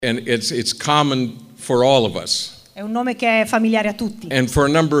And it's common for all of us. È un nome che è familiare a tutti. And for a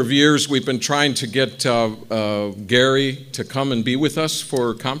number of years we've been trying to get Gary to come and be with us for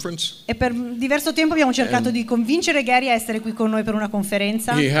a conference. E per diverso tempo abbiamo cercato di convincere Gary a essere qui con noi per una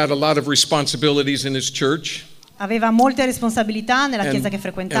conferenza. He had a lot of responsibilities in his church. Aveva molte responsabilità nella chiesa che And was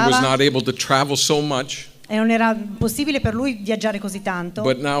frequentava not able to travel so much. e non era possibile per lui viaggiare così tanto.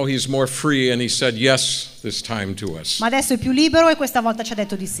 But now he's more free and he said yes this time to us. Ma adesso è più libero e questa volta ci ha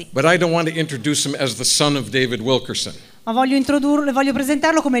detto di sì. But I don't want to introduce him as the son of David Wilkerson. Ma voglio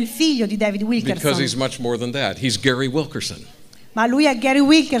presentarlo come il figlio di David Because he's Wilkerson. much more than that. He's Gary Wilkerson. Ma lui è Gary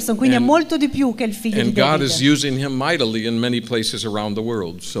Wilkerson, quindi And- è molto di più che il figlio di And God is David. using him mightily in many places around the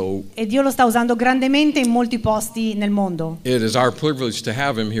world. So E Dio lo sta usando grandemente in molti posti nel mondo. it is our privilege to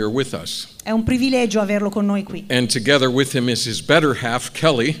have him here with us. È un privilegio averlo con noi qui. And together with him is his better half,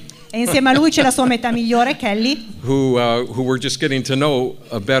 Kelly, E insieme a lui c'è la sua metà migliore, Kelly, who we're just getting to know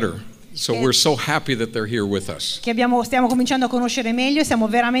better. So we're so happy that they're here with us. che stiamo cominciando a conoscere meglio e siamo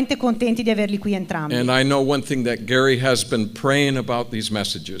veramente contenti di averli qui entrambi. And I know one thing, that Gary has been praying about these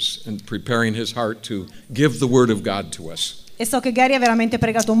messages and preparing his heart to give the word of God to us. E so che Gary ha veramente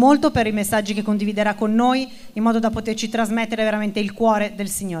pregato molto per i messaggi che condividerà con noi, in modo da poterci trasmettere veramente il cuore del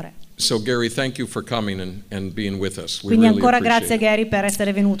Signore. So Gary, thank you for coming and being with us. We Quindi really ancora appreciate grazie it. Gary per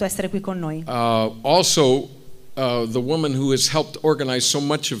essere venuto a essere qui con noi. Also, the woman who has helped organize so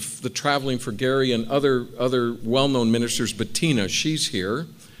much of the traveling for Gary and other well-known ministers, Bettina, she's here.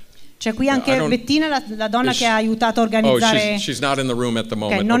 C'è qui anche I don't- Bettina, la donna Is che ha aiutato a Oh, organizzare. she's not in the room at the Ok,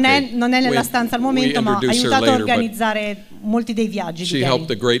 moment. non è Okay. nella We- stanza al we momento, ma ha introduce her aiutato a later, but organizzare molti dei viaggi di she Gary. helped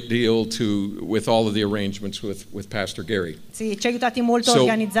a great deal with all of the arrangements with Pastor Gary. Sì, ci ha aiutati molto a So-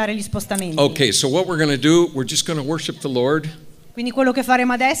 organizzare gli spostamenti. Okay, so what we're going to do, we're just going to worship the Lord, Quindi quello che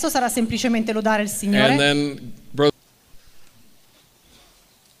faremo adesso sarà semplicemente lodare il and Signore. then brother.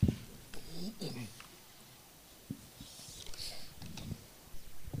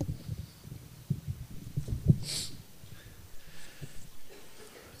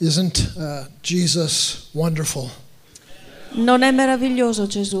 Isn't Jesus wonderful? Non è meraviglioso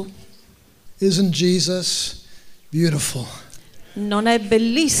Gesù? Isn't Jesus beautiful? Non è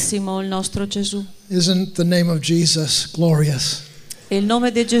bellissimo il nostro Gesù? Isn't the name of Jesus glorious? E il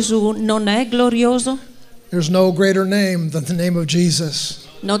nome di Gesù non è glorioso? There's no greater name than the name of Jesus.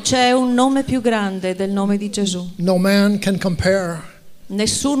 Non c'è un nome più grande del nome di Gesù. No man can compare.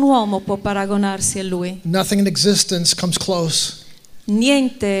 Nessun uomo può paragonarsi a Lui. Nothing in existence comes close.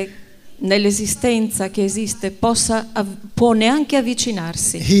 Niente nell'esistenza che esiste può neanche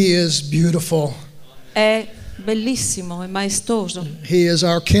avvicinarsi. He is beautiful. È bellissimo, è maestoso. He is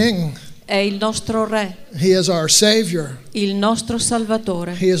our King. È il nostro Re, He is our Savior. il nostro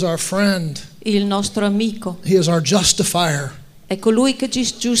Salvatore, He is our friend. il nostro amico. He is our justifier. È colui che ci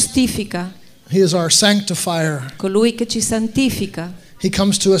giustifica, He is our sanctifier. colui che ci santifica. He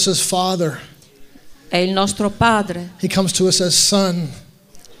comes to us as Father. È il nostro Padre. He comes to us as Son.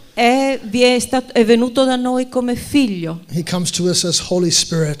 È venuto da noi come figlio He comes to us as Holy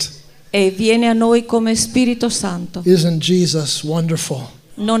Spirit. e viene a noi come Spirito Santo. Isn't Jesus wonderful?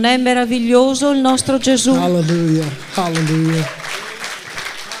 Non è meraviglioso il nostro Gesù? Hallelujah. Hallelujah.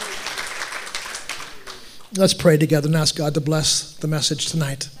 Let's pray together and ask God to bless the message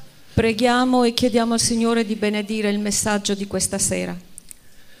tonight. Preghiamo e chiediamo al Signore di benedire il messaggio di questa sera.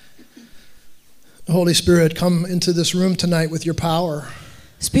 Holy Spirit, come into this room tonight with your power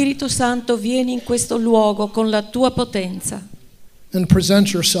Spirito Santo, vieni in questo luogo con la tua potenza. and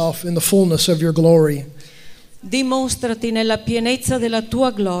present yourself in the fullness of your glory. Dimostrati nella pienezza della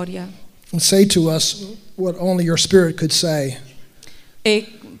tua gloria And say to us what only your Spirit could say. e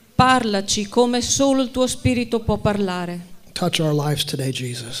parlaci come solo il tuo Spirito può parlare. Touch our lives today,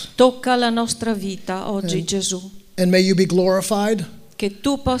 Jesus. Tocca la nostra vita oggi, Gesù. And may you be glorified. Che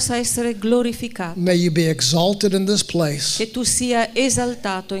tu possa essere glorificato. May you be exalted in this place. Che tu sia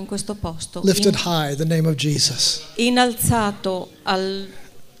esaltato in questo posto. Lifted high, the name of Jesus. Innalzato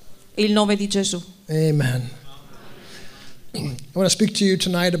il nome di Gesù. Amen. I want to speak to you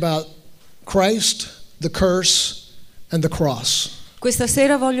tonight about Christ, the curse, and the cross. Questa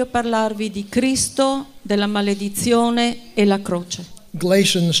sera voglio parlarvi di Cristo, della maledizione e la croce.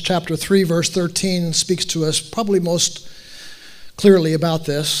 Galatians chapter 3 verse 13 speaks to us probably most clearly about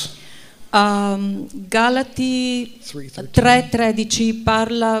this. Galati 3:13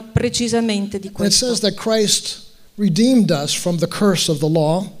 parla precisamente di And it questo. says that Christ redeemed us from the curse of the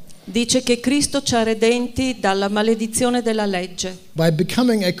law Dice che Cristo ci ha redenti dalla maledizione della legge, by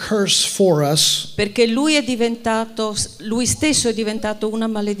becoming a curse for us. perché lui stesso è diventato una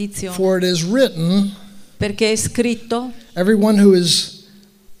maledizione. For it is written, Perché è scritto: everyone who is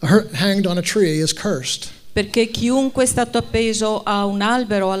hanged on a tree is cursed. Perché chiunque è stato appeso a un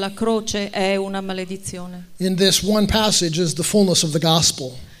albero o alla croce è una maledizione. In this one passage is the fullness of the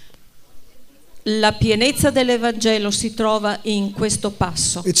gospel. La pienezza dell'Evangelo si trova in questo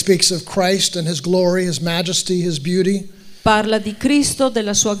passo. It speaks of Christ and his glory, his majesty, his beauty. Parla di Cristo,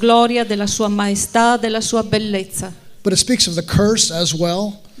 della sua gloria, della sua maestà, della sua bellezza. But it speaks of the curse as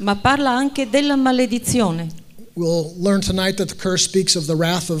well. Ma parla anche della maledizione. We'll learn tonight that the curse speaks of the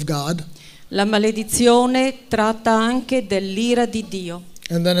wrath of God. La maledizione tratta anche dell'ira di Dio.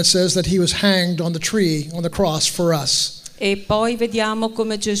 And then it says that he was hanged on the tree, on the cross for us. E poi vediamo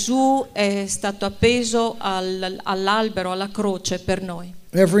come Gesù è stato appeso all'albero, alla croce per noi.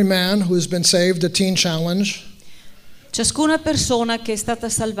 Every man who has been saved at Teen Challenge, Ciascuna persona che è stata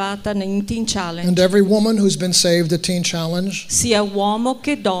salvata in Teen and Challenge, every woman who's been saved at Teen Challenge, sia uomo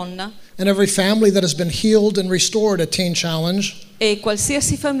che donna, and every family that has been healed and restored at Teen Challenge, e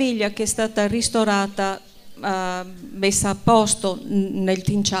qualsiasi famiglia che è stata ristorata, messa a posto nel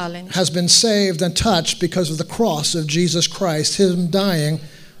Teen Challenge, has been saved and touched because of the cross of Jesus Christ, him dying,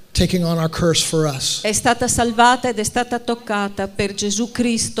 taking on our curse for us. è stata salvata ed è stata toccata per Gesù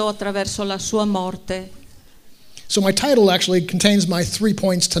Cristo attraverso la sua morte. So my title actually contains my 3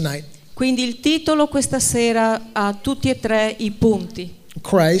 points tonight. Quindi il titolo questa sera ha tutti e tre i punti.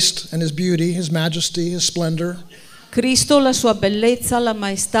 Christ and his beauty, his majesty, his splendor. Cristo, la sua bellezza, la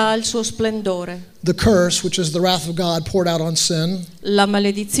maestà, il suo splendore. The curse, which is the wrath of God poured out on sin. La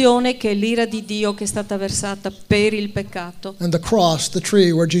maledizione, che è l'ira di Dio che è stata versata per il peccato. And the cross, the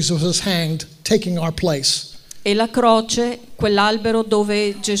tree where Jesus was hanged, taking our place. E la croce, quell'albero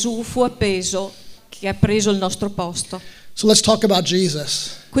dove Gesù fu appeso, che ha preso il nostro posto. So let's talk about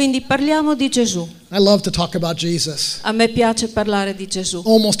Jesus. Quindi parliamo di Gesù. I love to talk about Jesus. A me piace parlare di Gesù.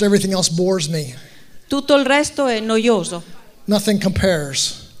 Almost everything else bores me. Tutto il resto è noioso. Nothing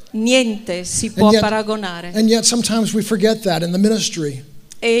compares. Niente si può paragonare. And yet sometimes we forget that in the ministry.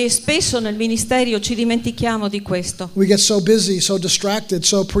 E spesso nel ministero ci dimentichiamo di questo. We get so busy, so distracted,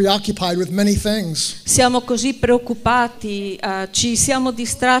 so preoccupied with many things. Siamo così preoccupati, ci siamo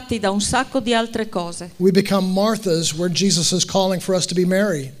distratti da un sacco di altre cose. We become Marthas where Jesus is calling for us to be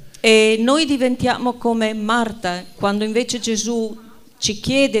Mary. E noi diventiamo come Marta, quando invece Gesù ci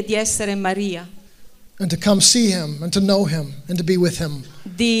chiede di essere Maria, And to come see him and to know him and to be with him.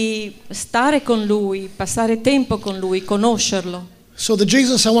 di stare con Lui, passare tempo con Lui, conoscerlo. So the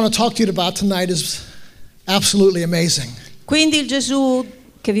Jesus I want to talk to you about tonight is absolutely amazing. Quindi il Gesù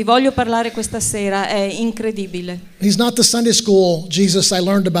che vi voglio parlare questa sera è incredibile. He's not the Sunday school Jesus I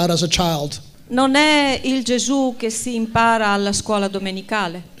learned about as a child. Non è il Gesù che si impara alla scuola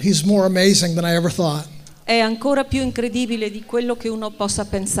domenicale. He's more amazing than I ever thought. È ancora più incredibile di quello che uno possa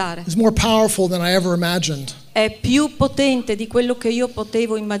pensare. He's more powerful than I ever imagined. È più potente di quello che io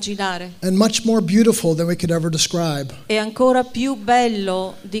potevo immaginare. And much more beautiful than we could ever describe. È ancora più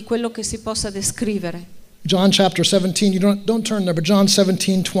bello di quello che si possa descrivere. John chapter 17, you don't turn there, but John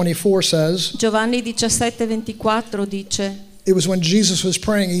 17:24 says, Giovanni 17:24 dice: it was when Jesus was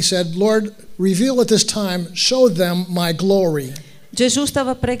praying, he said, Lord, reveal at this time, show them my glory. Gesù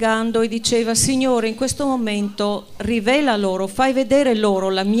stava pregando e diceva: Signore, in questo momento rivela loro, fai vedere loro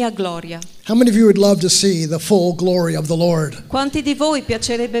la mia gloria. How many of you would love to see the full glory of the Lord? Quanti di voi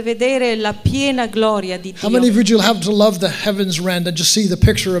piacerebbe vedere la piena gloria di How many of Dio? you would have to love the heavens rend and just see the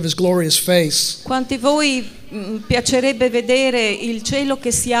picture of his glorious face? Quanti di voi piacerebbe vedere il cielo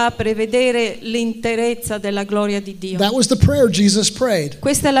che si apre e vedere l'interezza della gloria di Dio? That was the prayer Jesus prayed.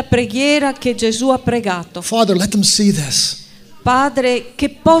 Questa è la preghiera che Gesù ha pregato. Father, let them see this. Padre, che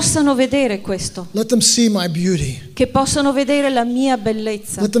possano vedere questo, Let them see my beauty. che possano vedere la mia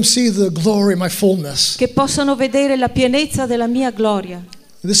bellezza, Let them see the glory, my fullness. che possano vedere la pienezza della mia gloria.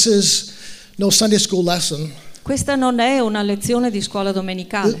 This is no Sunday school lesson. Questa non è una lezione di scuola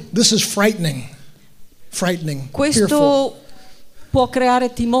domenicale. This is frightening. Frightening. Fearful. Questo può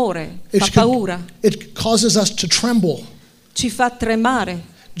creare timore, fa paura, It causes us to tremble. ci fa tremare.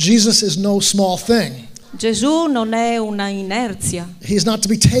 Jesus is no small thing. Gesù non è una inerzia, He's not to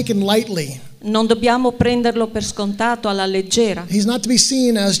be taken lightly. non dobbiamo prenderlo per scontato alla leggera. He's not to be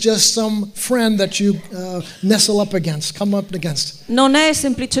seen as just some friend that you nestle up against, come up against. Non è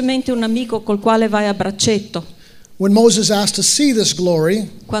semplicemente un amico col quale vai a braccetto. When Moses asked to see this glory,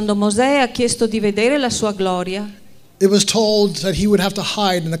 Quando Mosè ha chiesto di vedere la sua gloria, it was told that he would have to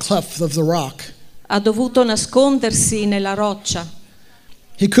hide in the cleft of the rock. ha dovuto nascondersi nella roccia.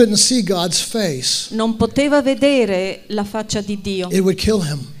 He couldn't see God's face. Non poteva vedere la faccia di Dio, It would kill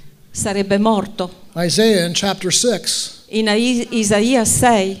him. sarebbe morto. Isaiah in chapter 6, In Isaia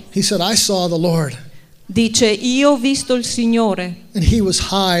 6 he said, I saw the Lord. Dice: io ho visto il Signore, and he was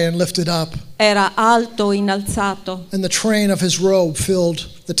high and lifted up, era alto, innalzato, and the train of his robe filled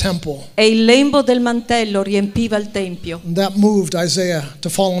the temple. e il lembo del mantello riempiva il tempio. And that moved Isaiah to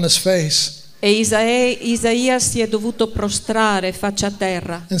fall on his face E Isaia si è dovuto prostrare faccia a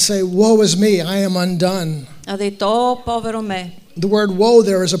terra. and say, "Woe is me, I am undone." Ha detto: oh, povero me. The word woe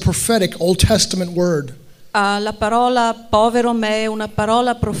there is a prophetic Old Testament word. La parola povero me è una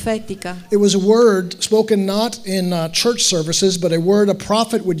parola profetica. It was a word spoken not in church services, but a word a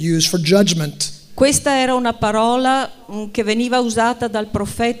prophet would use for judgment. Questa era una parola che veniva usata dal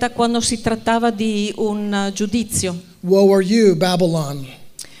profeta quando si trattava di un giudizio. Woe are you, Babylon.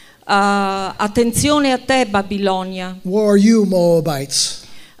 Attenzione a te, Babilonia. Woe are you, Moabites.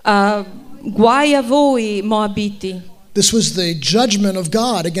 Guai a voi, Moabiti. This was the judgment of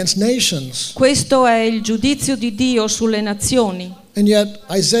God against nations. Questo è il giudizio di Dio sulle nazioni. And yet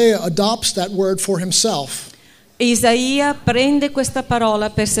Isaiah adopts that word for himself. Isaia prende questa parola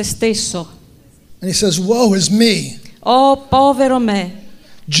per se stesso. And he says, "Woe is me. Oh, povero me.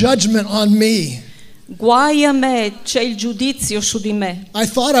 Judgment on me. Guai a me, c'è il giudizio su di me. I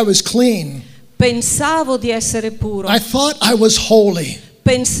thought I was clean. Pensavo di essere puro. I thought I was holy.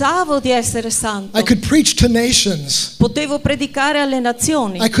 Pensavo di essere santo. I could preach to nations. Potevo predicare alle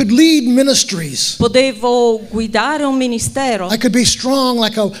nazioni. I could lead ministries. Potevo guidare un ministero. I could be strong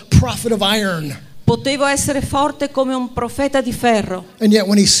like a prophet of iron." Potevo essere forte come un profeta di ferro. And yet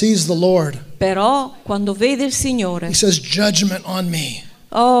when he sees the Lord, Però quando vede il Signore, he says, "Judgment on me.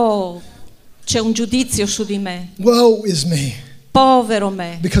 oh, c'è un giudizio su di me. Woe is me, Povero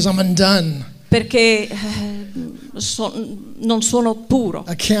me, because I'm undone. perché non sono puro.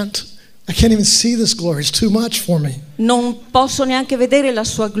 I can't even see this glory. It's too much for me." Non posso neanche vedere la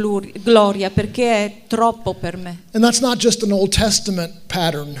sua gloria perché è troppo per me. And that's not just an Old Testament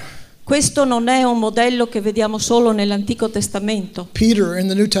pattern. Questo non è un modello che vediamo solo nell'Antico Testamento. Peter in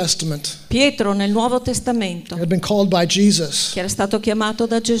the New Testament Pietro nel Nuovo Testamento, had been called by Jesus. che era stato chiamato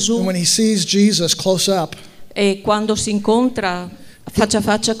da And Gesù, when he sees Jesus close up, e quando si incontra faccia a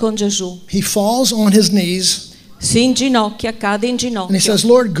faccia con Gesù, he falls on his knees si inginocchia, cade in and he ginocchio says,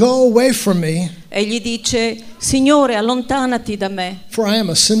 "Lord, go away from me, e gli dice: Signore, allontanati da me, for I am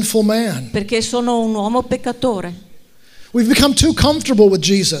a sinful man." perché sono un uomo peccatore. We've become too comfortable with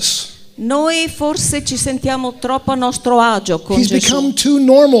Jesus. Noi forse ci sentiamo troppo a nostro agio con He's Gesù. become too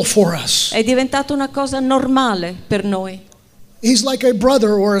normal for us. È diventato una cosa normale per noi. He's like a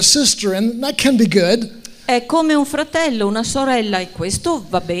brother or a sister, and that can be good. È come un fratello, una sorella, e questo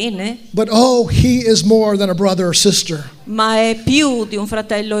va bene, But oh, he is more than a brother or sister. ma è più di un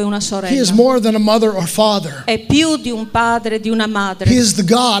fratello e una He is sorella. more than a mother or father. È più di un padre e di una He madre. is the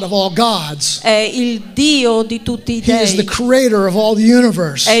God of all gods. È il Dio di tutti i He is the dei. creator of all the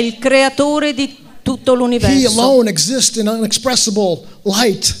universe. È il creatore di tutto He l'universo. alone exists in unexpressible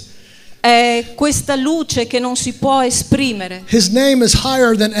light. È questa luce che non si può esprimere. His name is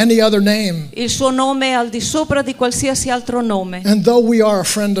higher than any other name. Il suo nome è al di sopra di qualsiasi altro nome. And though we are a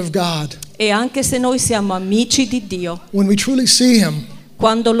friend of God, E anche se noi siamo amici di Dio, when we truly see him,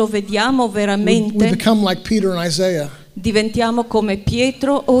 quando lo vediamo we veramente, become like Peter and Isaiah. diventiamo come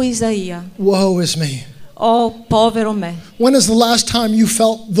Pietro o Isaia. Woe is me. Oh, povero me. When is the last time you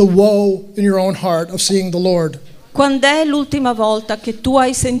felt the woe in your own heart of seeing the Lord? Quando è l'ultima volta che tu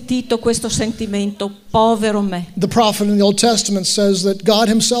hai sentito questo sentimento, povero me? The prophet in the Old Testament says that God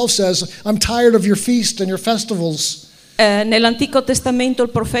himself says, "I'm tired of your feast and your festivals." Nell'Antico Testamento il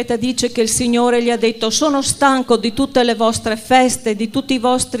profeta dice che il Signore gli ha detto: sono stanco di tutte le vostre feste, di tutti i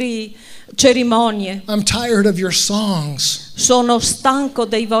vostri cerimonie. "I'm tired of your songs." Sono stanco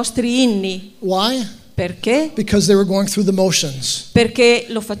dei vostri inni. Why? Perché? Because they were going through the motions. Perché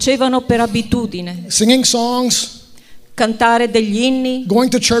lo facevano per abitudine. Singing songs, Cantare degli inni,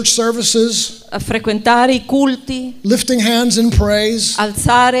 going to church services, a frequentare i culti, lifting hands in praise,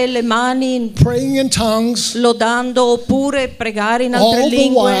 alzare le mani praying in tongues, lodando oppure pregare in altre all the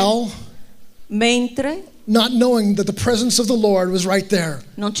lingue, while mentre not knowing that the presence of the Lord was right there,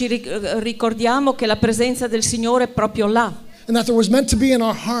 non ci ricordiamo che la presenza del Signore è proprio là, and that there was meant to be in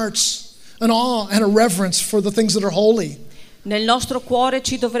our hearts an awe and a reverence for the things that are holy. nel nostro cuore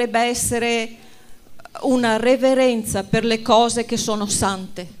ci dovrebbe essere una reverenza per le cose che sono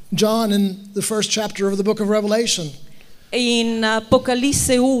sante. John, in the first chapter of the book of Revelation, In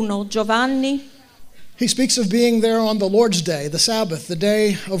Apocalisse 1, Giovanni he speaks of being there on the Lord's Day, the Sabbath, the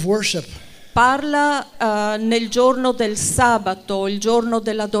day of worship. parla nel giorno del sabato, il giorno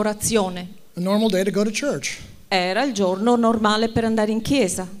dell'adorazione. A normal day to go to church. Era il giorno normale per andare in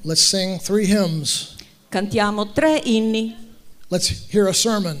chiesa. Let's sing 3 hymns. Cantiamo 3 inni, Let's hear a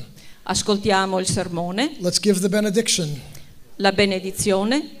sermon. Ascoltiamo il sermone, Let's give the benediction. la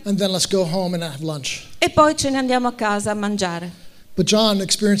benedizione And then let's go home and have lunch. e poi ce ne andiamo a casa a mangiare. But John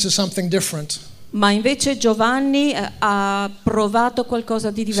experiences something different. Ma invece Giovanni ha provato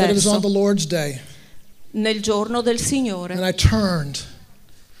qualcosa di He said it was on the diverso Lord's day. nel giorno del And Signore. I turned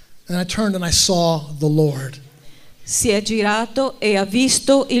and I saw the Lord. Si è girato e ha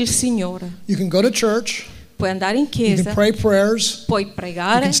visto il Signore. You can go to church, Puoi andare in you can chiesa, pray prayers, puoi you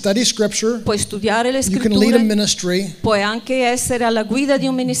pregare, can study scripture, puoi studiare le you can lead a scritture, ministry. puoi anche essere alla guida di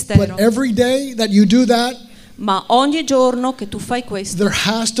un But ministero. every day that you do that, Ma ogni giorno che tu fai questo, there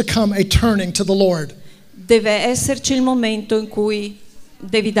has to come a turning to the Lord. deve esserci il momento in cui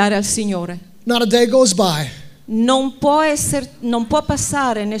devi dare al Signore. Not a day goes by Non può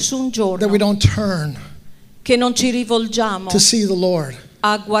passare nessun that we giorno don't turn che non ci rivolgiamo to see the Lord.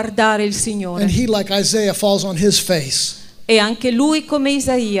 a guardare il And Signore. he, like Isaiah, falls on his face E anche lui, come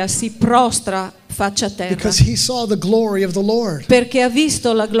Isaia, si prostra faccia a terra because he saw the glory of the Lord. perché ha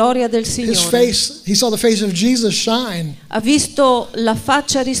visto la gloria del His Signore, face, he saw the face of Jesus shine. ha visto la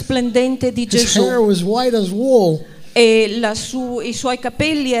faccia risplendente di His hair Gesù was white as wool. e i suoi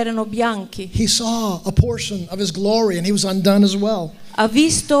capelli erano bianchi. He saw a portion of his glory and he was undone as well. Ha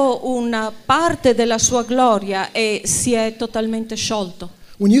visto una parte della sua gloria e si è totalmente sciolto.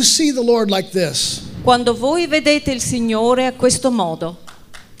 When you see the Lord like this, Quando voi vedete il Signore a questo modo,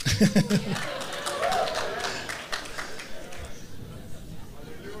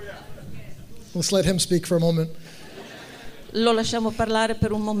 let's let him speak for a moment. lo lasciamo parlare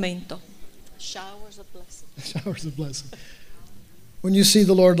per un momento. Showers of blessing. Showers of blessing. When you see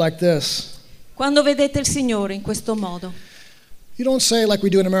the Lord like this, Quando vedete il Signore in questo modo, you don't say like we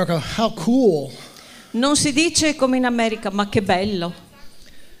do in America, how cool. non si dice come in America, ma che bello.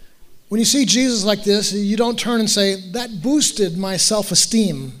 When you see Jesus like this, you don't turn and say, that boosted my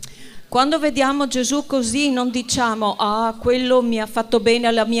self-esteem. Quando vediamo Gesù così non diciamo, ah, quello mi ha fatto bene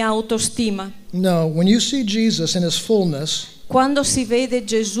alla mia autostima. No, when you see Jesus in his fullness Quando si vede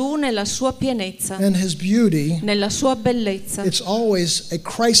Gesù nella sua pienezza, and his beauty, nella sua bellezza, it's always a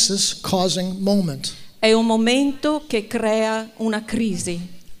crisis-causing moment. è un momento che crea una crisi.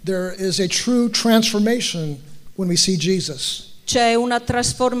 There is a true transformation when we see Jesus. C'è una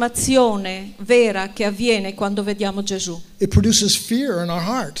trasformazione vera che avviene quando vediamo Gesù. It produces fear in our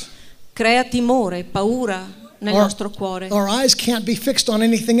heart. Crea timore, paura nel nostro cuore. Our eyes can't be fixed on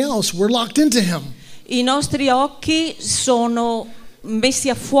anything else. We're locked into him. I nostri occhi sono messi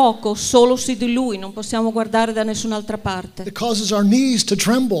a fuoco solo su di Lui, non possiamo guardare da nessun'altra parte. It causes our knees to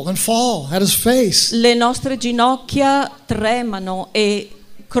tremble and fall at his face. Le nostre ginocchia tremano e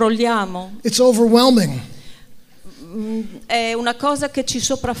crolliamo. It's overwhelming. È una cosa che ci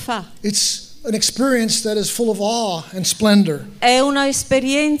sopraffa. It's an experience that is full of awe and splendor. È una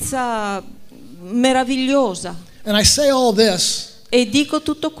esperienza meravigliosa. And I say all this E dico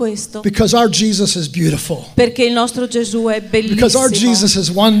tutto questo because our Jesus is beautiful. perché il nostro Gesù è Because our bellissimo, Jesus is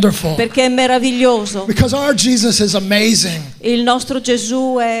wonderful. perché è meraviglioso. Because our Jesus is amazing. Il nostro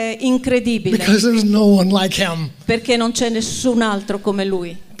Gesù è incredibile, Because there's no one like him. perché non c'è nessun altro come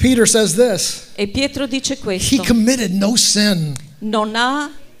Lui. Peter says this. E Pietro dice He questo: committed no sin. non ha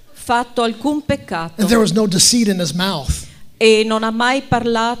fatto alcun peccato And there was no deceit in his mouth. e non ha mai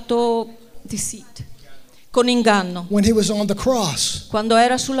parlato deceit, con inganno. When he was on the cross, Quando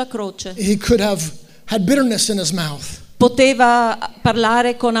era sulla croce he could have had bitterness in his mouth poteva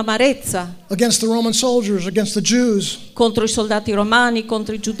parlare con amarezza against the Roman soldiers, against the Jews. contro i soldati romani,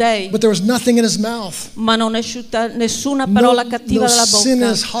 contro i giudei, But there was nothing in his mouth. ma non è uscita nessuna parola cattiva dalla sin in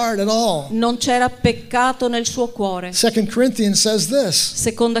bocca. his heart at all. Non c'era peccato nel suo cuore. 2 Corinthians says this.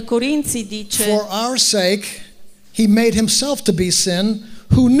 Seconda Corinzi dice: For our sake, he made himself to be sin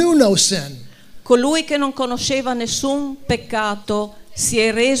who knew no sin. colui che non conosceva nessun peccato si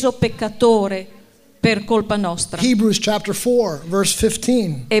è reso peccatore per colpa nostra. Hebrews chapter 4, verse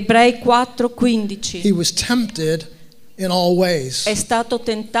 15. Ebrei 4:15. He was tempted in all ways, È stato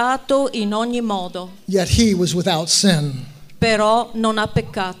tentato in ogni modo, yet he was without sin. però non ha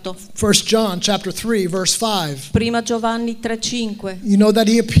peccato. 1 John chapter 3, verse 5. Prima Giovanni 3:5. You know that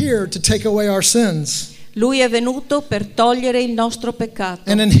he appeared to take away our sins, Lui è venuto per togliere il nostro peccato.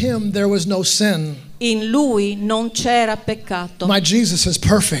 and in him there was no sin. In lui non c'era peccato. My Jesus is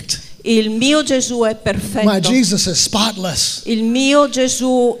perfect. Il mio Gesù è My perfetto. Jesus is spotless. Il mio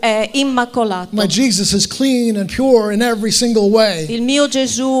Gesù è immacolato. My Jesus is clean and pure in every single way. Il mio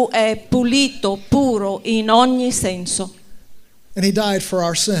Gesù è pulito, puro in ogni senso And he died for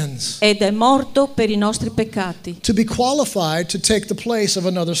our sins. ed è morto per i nostri peccati. To be qualified to take the place of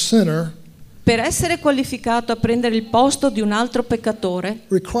another sinner, per essere qualificato a prendere il posto di un altro peccatore,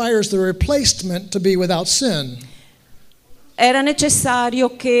 requires the replacement to be without sin. era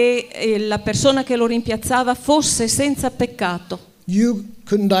necessario che la persona che lo rimpiazzava fosse senza peccato. You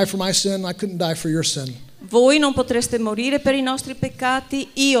couldn't die for my sin, I couldn't die for your sin. Voi non potreste morire per i nostri peccati,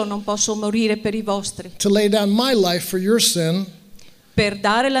 io non posso morire per i vostri. To lay down my life for your sin Per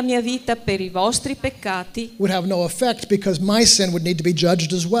dare la mia vita per i vostri peccati would have no effect because my sin would need to be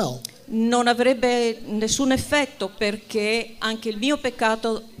judged as well. non avrebbe nessun effetto, perché anche il mio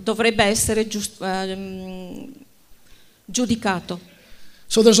peccato dovrebbe essere giudicato.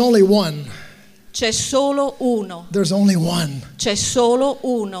 So there's only one. C'è solo uno. There's only one. C'è solo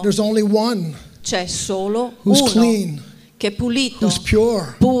uno. There's only one C'è solo who's uno clean, che è pulito, who's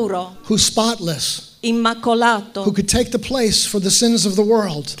pure, puro, who's spotless, immacolato, who could take the place for the sins of the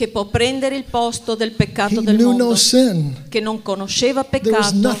world. che può prendere il posto del He peccato del knew mondo, no sin. che non conosceva There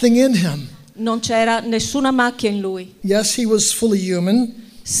was peccato, nothing in him. non c'era nessuna macchia in lui. Yes, he was fully human,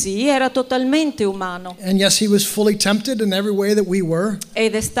 Sì, era totalmente umano and yes, he was fully tempted in every way that we were.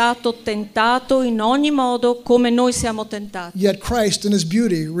 ed è stato tentato in ogni modo come noi siamo tentati. Yet Christ in his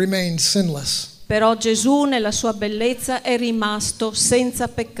beauty remained sinless. Però Gesù nella sua bellezza è rimasto senza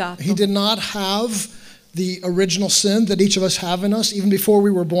peccato. He did not have the original sin that each of us have in us. Even before we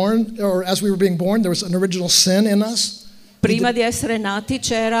were born, or as we were being born, there was an original sin in us. Prima di essere nati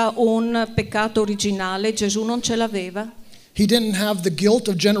c'era un peccato originale, Gesù non ce l'aveva. He didn't have the guilt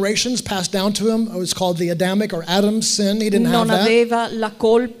of generations passed down to him. It was called the Adamic or Adam's sin. He didn't have Non that. aveva la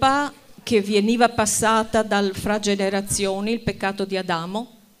colpa che veniva passata fra generazioni, il peccato di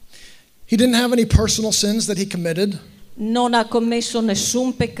Adamo. He didn't have any personal sins that he committed. Non ha commesso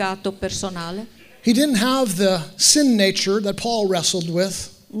nessun peccato personale. He didn't have the sin nature that Paul wrestled with.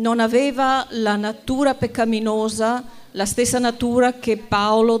 Non aveva la natura peccaminosa, la stessa natura che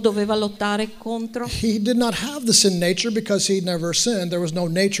Paolo doveva lottare contro. He did not have the sin nature because he never sinned. There was no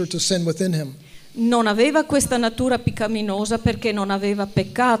nature to sin within him. Non aveva questa natura peccaminosa perché non aveva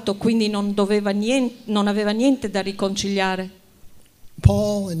peccato, quindi non aveva niente da riconciliare.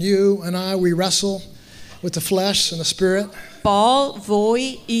 Paul and you and I, we wrestle with the flesh and the spirit. Paul,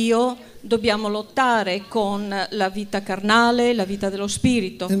 voi, io dobbiamo lottare con la vita carnale, la vita dello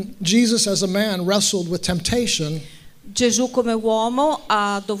spirito. And Jesus as a man wrestled with temptation, Gesù come uomo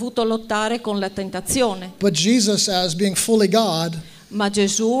ha dovuto lottare con la tentazione, but Jesus as being fully God ma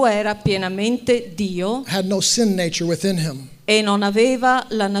Gesù era pienamente Dio had no sin nature within him. e non aveva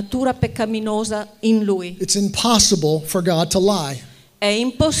la natura peccaminosa in lui. It's impossible for God to lie. È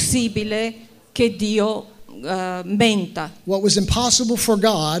impossibile che Dio menta. What was impossible for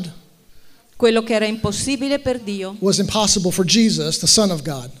God Quello che era impossibile per Dio was impossible for Jesus, the Son of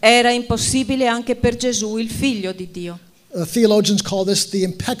God. era impossibile anche per Gesù, il figlio di Dio. Theologians call this the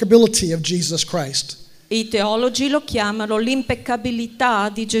impeccability of Jesus Christ. I teologi lo chiamano l'impeccabilità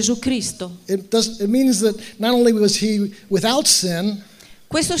di Gesù Cristo. It means that not only was he without sin,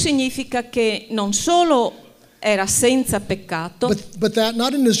 Questo significa che non solo era senza peccato, but that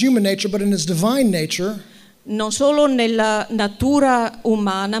not in his human nature, but in his divine nature, non solo nella natura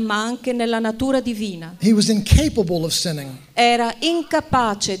umana, ma anche nella natura divina. he was incapable of sinning. Era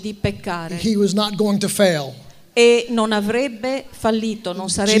incapace di peccare He was not going to fail. e non avrebbe fallito, non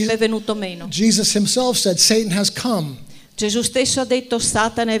sarebbe venuto meno. Jesus himself said, Satan has come, Gesù stesso ha detto: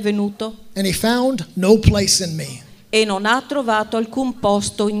 Satana è venuto and he found no place in me. e non ha trovato alcun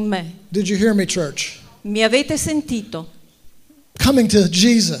posto in me. Did you hear me, church? Mi avete sentito? Coming to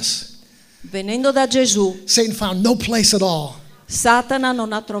Jesus, Venendo da Gesù, Satan found no place at all. Satana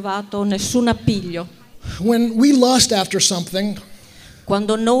non ha trovato nessun appiglio. When we lust after something,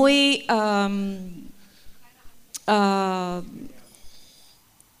 Quando noi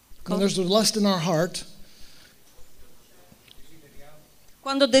when there's a lust in our heart,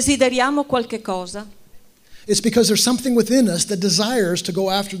 quando desideriamo qualche cosa, it's because there's something within us that desires to go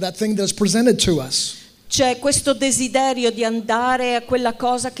after that thing that's presented to us. c'è questo desiderio di andare a quella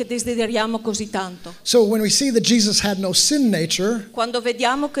cosa che desideriamo così tanto. So when we see that Jesus had no sin nature, Quando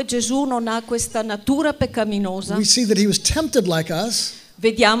vediamo che Gesù non ha questa natura peccaminosa, we see that he was tempted like us,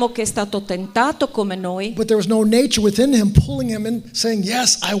 vediamo che è stato tentato come noi, but there was no nature within him pulling him in, saying,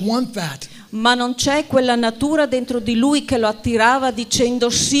 yes, I want that. ma non c'è quella natura dentro di lui che lo attirava dicendo: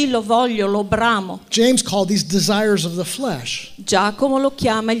 sì, lo voglio, lo bramo. James called these desires of the flesh. Giacomo lo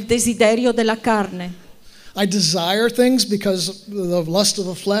chiama il desiderio della carne. I desire things because of the lust of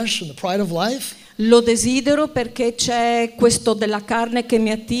the flesh and the pride of life. Lo desidero perché c'è questo della carne che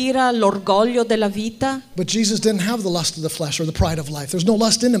mi attira, l'orgoglio della vita. But Jesus didn't have the lust of the flesh or the pride of life. There's no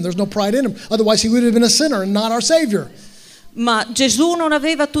lust in him. There's no pride in him. Otherwise, he would have been a sinner and not our Savior. Ma Gesù non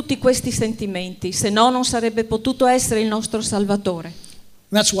aveva tutti questi sentimenti, se no non sarebbe potuto essere il nostro Salvatore.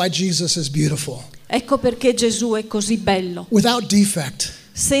 That's why Jesus is beautiful. Ecco perché Gesù è così bello, Without defect,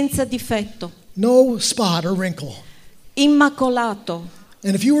 senza difetto, no spot or wrinkle. immacolato.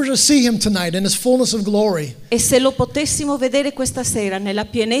 And if you were to see him tonight in his fullness of glory, E se lo potessimo vedere questa sera nella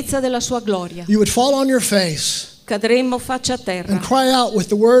pienezza della sua gloria, you would fall on your face cadremmo faccia a and terra cry out with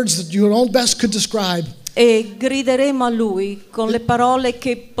the words that you own best could describe. e grideremo a Lui con le parole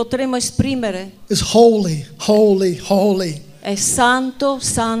che potremo esprimere. Is holy, holy, holy. È santo,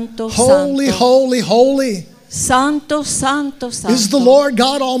 santo, Holy, santo. holy, holy Santo, santo, is the santo. Lord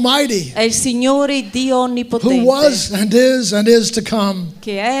God Almighty, È il Signore Dio who Onnipotente, was and is to come.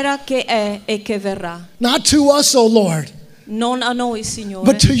 che era, che è e che verrà. Not to us, O Lord, Non a noi, Signore,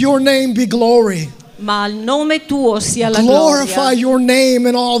 but to your name be glory. ma al nome tuo sia la Glorify gloria. your name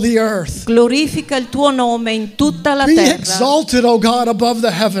in all the earth. Glorifica il tuo nome in tutta la Be terra. exalted, O God, above the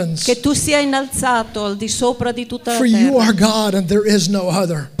heavens. Che tu sia innalzato al di sopra di tutta la For you are terra. God and there is no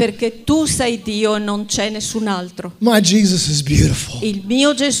other. Perché tu sei Dio e non c'è nessun altro. My Jesus is beautiful. Il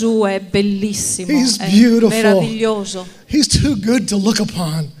mio Gesù è bellissimo, He's è beautiful. meraviglioso. He's too good to look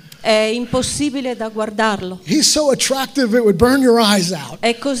upon. È impossibile da guardarlo. He's so attractive it would burn your eyes out.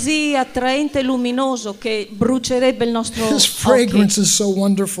 È così attraente e luminoso che brucerebbe il nostro His occhio. fragrance is so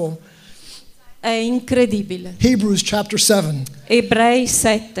wonderful. È incredibile. Hebrews chapter 7 Ebrei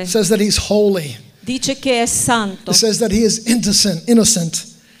 7 says that he's holy. dice che è santo, It says that he is innocent,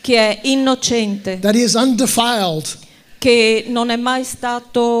 che è innocente, that he is undefiled, che non è mai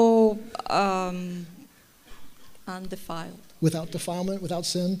stato undefiled, without defilement, without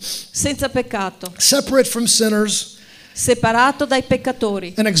sin, senza peccato, separate from sinners, separato dai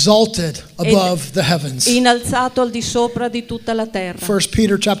peccatori, and exalted above the heavens. innalzato al di sopra di tutta la terra. 1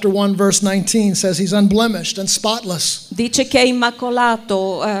 Peter chapter 1 verse 19 says he's unblemished and spotless. Dice che è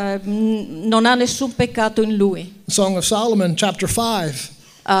immacolato, non ha nessun peccato in lui. Song of Solomon chapter 5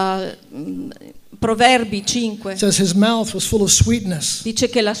 Proverbi 5 says his mouth was full of sweetness dice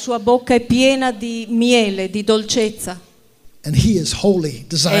che la sua bocca è piena di miele, di dolcezza, and he is holy, e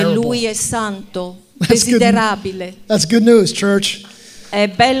desirable. lui è santo, That's good. desiderabile. That's good news, church. È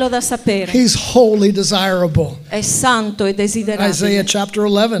bello da sapere. He's holy, desirable. È santo e Isaiah desiderabile. chapter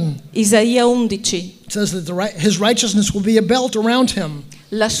 11 Isaia 11. says that his righteousness will be a belt around him,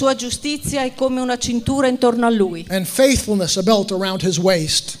 La sua giustizia è come una cintura intorno a lui and faithfulness a belt around his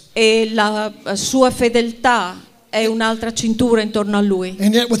waist. e la sua fedeltà è un'altra cintura intorno a lui.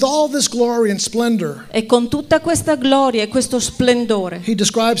 And yet with all this glory and splendor, E con tutta questa gloria e questo splendore, he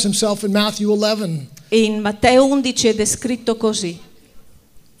describes himself in Matthew 11, in Matteo 11 è descritto così: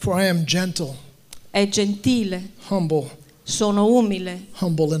 for I am gentle, è gentile, humble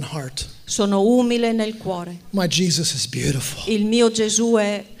humile nel cuore. My Jesus is beautiful. Il mio Gesù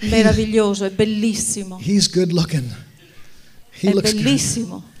è meraviglioso, è bellissimo, He's good looking. He è looks good.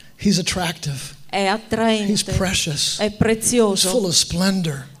 bellissimo, He's attractive. è He's attraente, precious. è He's full prezioso, of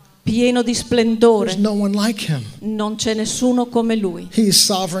splendor. pieno di There's splendore. no one like him. Non c'è nessuno come lui. He is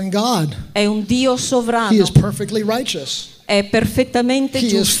sovereign God. È un Dio He sovrano, is perfectly righteous. è perfettamente He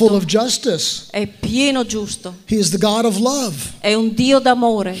is full giusto, of justice. è pieno giusto, He is the God of love. è un Dio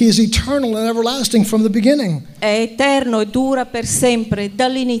d'amore, He is eternal and everlasting from the beginning. è eterno e dura per sempre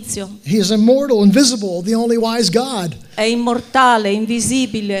dall'inizio. He is immortal, invisible, the only wise God. È immortale,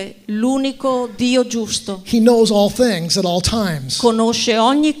 invisibile, l'unico Dio giusto. He knows all things at all times. Conosce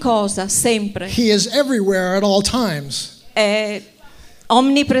ogni cosa, sempre. He is everywhere at all times. È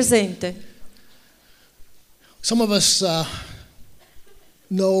omnipresente. Some of us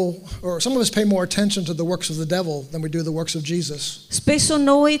know, or some of us pay more attention to the works of the devil than we do the works of Jesus. Spesso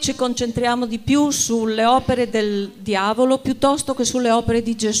noi ci concentriamo di più sulle opere del diavolo piuttosto che sulle opere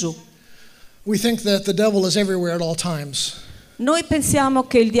di Gesù. We think that the devil is everywhere at all times, Noi pensiamo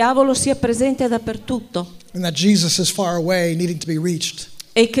che il diavolo sia presente dappertutto and that Jesus is far away, needing to be reached.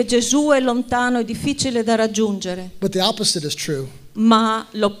 e che Gesù è lontano e difficile da raggiungere. But the opposite is true. Ma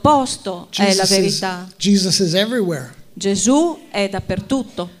l'opposto è la verità. Jesus is everywhere. Gesù è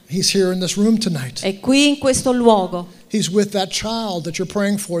dappertutto. He's here in this room tonight. È qui in questo luogo. He's with that child that you're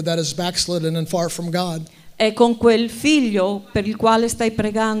praying for that is backslidden and far from God. È con quel figlio per il quale stai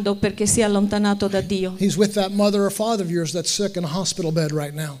pregando perché sia allontanato da Dio. He's with that mother or father of yours that's sick in a hospital bed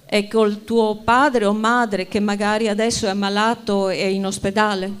right now. È col tuo padre o madre che magari adesso è ammalato e è in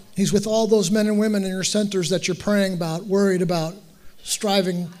ospedale. He's with all those men and women in your centers that you're praying about, worried about,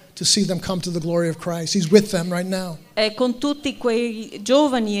 striving to see them come to the glory of Christ. He's with them right now. È con tutti quei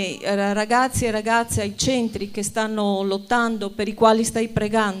giovani ragazzi e ragazze ai centri che stanno lottando, per i quali stai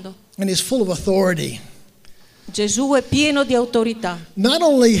pregando. And he's full of authority. Gesù è pieno di autorità. Not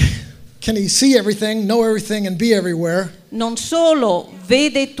only can he see everything, know everything, and be everywhere, Non solo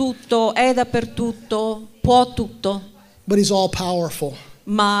vede tutto, è dappertutto, può tutto, but he's all powerful.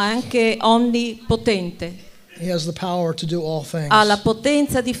 ma anche onnipotente. He has the power to do all things. Ha la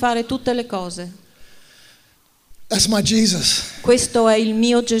potenza di fare tutte le cose. That's my Jesus. Questo è il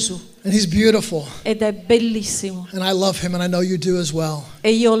mio Gesù And he's beautiful. ed è bellissimo. And I love him, and I know you do as well.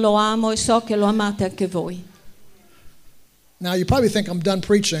 E io lo amo e so che lo amate anche voi. Now, you probably think I'm done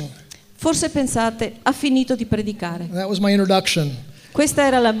preaching. Forse pensate, ha finito di predicare. That was my introduction. Questa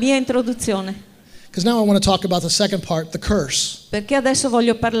era la mia introduzione, Because now I want to talk about the second part, the curse. perché adesso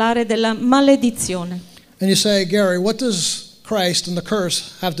voglio parlare della maledizione. And you say, Gary, what does Christ and the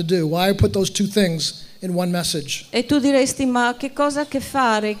curse have to do? Why put those two things in one message? E tu diresti, ma che cosa ha a che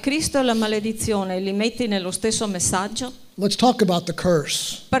fare Cristo e la maledizione? Li metti nello stesso messaggio? Let's talk about the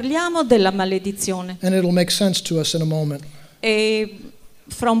curse, Parliamo della maledizione and it'll make sense to us in a moment. e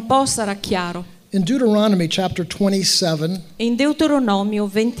fra un po' sarà chiaro. In Deuteronomy chapter 27, In Deuteronomio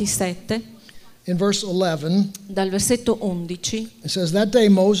 27, in verse 11, dal versetto 11, it says, That day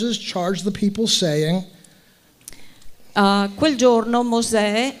Moses charged the people, saying, quel giorno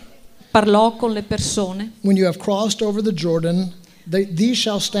Mosè parlò con le persone. When you have crossed over the Jordan, these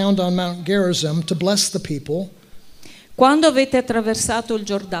shall stand on Mount Gerizim to bless the people. Quando avete attraversato il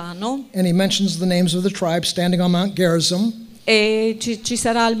Giordano, And he mentions the names of the tribes standing on Mount Gerizim. e ci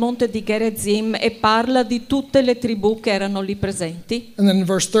sarà il monte di Gerizim e parla di tutte le tribù che erano lì presenti. And then in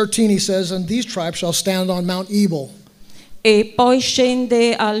verse 13 he says, And these tribes shall stand on Mount Ebal. E poi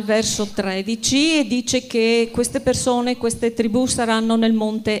scende al verso 13 e dice che queste persone, queste tribù saranno nel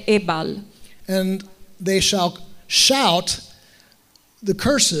monte Ebal. And they shall shout the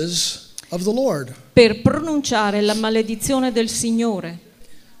curses of the Lord. Per pronunciare la maledizione del Signore.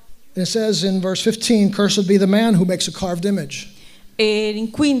 And it says in verse 15, Cursed be the man who makes a carved image. E in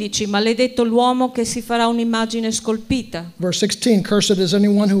 15, maledetto l'uomo che si farà un'immagine scolpita. Verse 16, Cursed is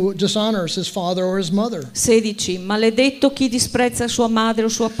anyone who dishonors his father or his mother. 16, maledetto chi disprezza sua madre o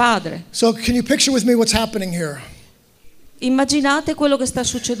suo padre. So can you picture with me what's happening here? Immaginate quello che sta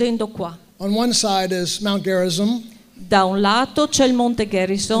succedendo qua. On one side is Mount Gerizim, Da un lato c'è il monte and on the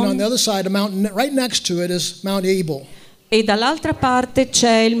Gerison other side, a mountain right next to it is Mount Ebal. e dall'altra parte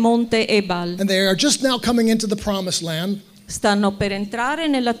c'è il monte Ebal. And they are just now coming into the promised land. Stanno per entrare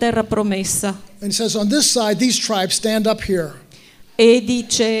nella terra promessa. And it says, on this side, these tribes stand up here. E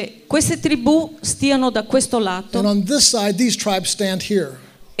dice, queste tribù stiano da questo And lato on this side, these tribes stand here.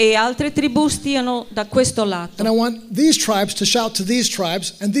 e altre tribù stiano da questo lato. And I want these tribes to shout to these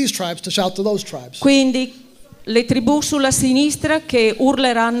tribes, and these tribes to shout to those tribes. Quindi le tribù sulla sinistra che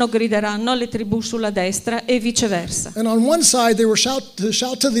urleranno, grideranno alle tribù sulla destra e viceversa. And on one side, they were shout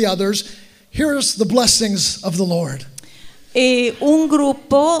to the others, here's the blessings of the Lord. E un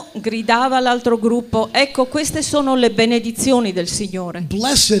gruppo gridava all'altro gruppo, ecco queste sono le benedizioni del Signore.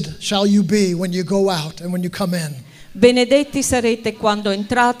 Blessed shall you be when you go out and when you come in. Benedetti sarete quando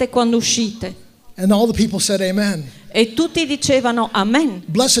entrate e quando uscite. And all the people said amen. E tutti dicevano amen.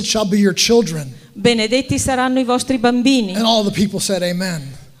 Blessed shall be your children. Benedetti saranno i vostri bambini. And all the people said amen.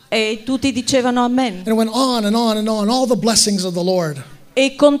 E tutti dicevano amen. And it went on and on and on, all the blessings of the Lord.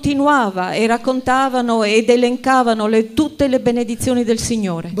 E continuava e raccontavano ed elencavano tutte le benedizioni del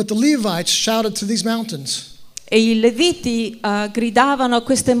Signore. But the Levites shouted to these mountains E i Leviti gridavano a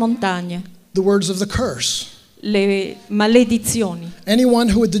queste montagne the words of the curse. le maledizioni.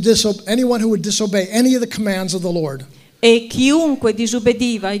 Anyone who would disobey any of the commands of the Lord. E chiunque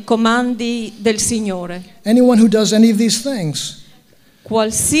disobbediva ai comandi del Signore, Anyone who does any of these things.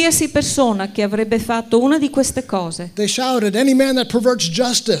 qualsiasi persona che avrebbe fatto una di queste cose, They shouted, any man that perverts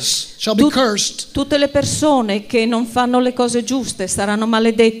justice shall be cursed. tutte le persone che non fanno le cose giuste saranno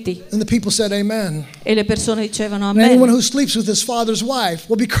maledetti. And the people said amen. E le persone dicevano And anyone amen. who sleeps with his father's wife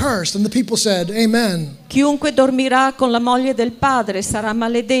will be cursed. And the people said amen. Chiunque dormirà con la moglie del padre sarà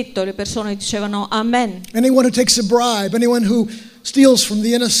maledetto. E le persone dicevano amen. Anyone who takes a bribe, anyone who steals from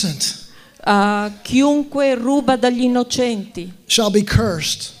the innocent Chiunque ruba dagli innocenti shall be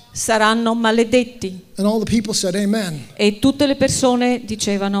cursed. saranno maledetti. And all the people said amen. E tutte le persone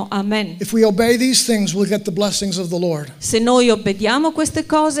dicevano amen. If we obey these things, we'll get the blessings of the Lord. Se noi obbediamo queste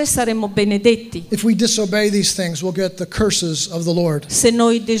cose saremo benedetti. If we disobey these things, we'll get the curses of the Lord. Se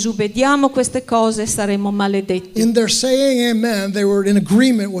noi disobbediamo queste cose saremo maledetti. In their saying amen, they were in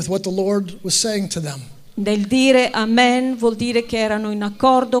agreement with what the Lord was saying to them. Nel dire amen vuol dire che erano in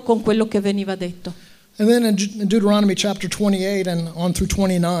accordo con quello che veniva detto. And then in Deuteronomy chapter 28 and on through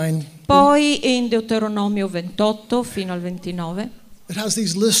 29, Poi in Deuteronomio 28 fino al 29 it has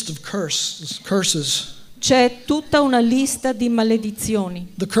these lists of curses. c'è tutta una lista di maledizioni.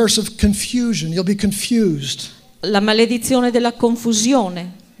 The curse of confusion. You'll be confused. La maledizione della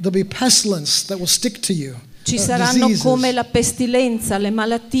confusione. There'll be pestilence that will stick to you. Ci saranno Diseases. come la pestilenza, le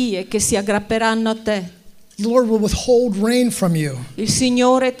malattie che si aggrapperanno a te. The Lord will withhold rain from you. Il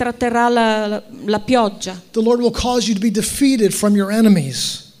Signore tratterà la pioggia The Lord will cause you to be defeated from your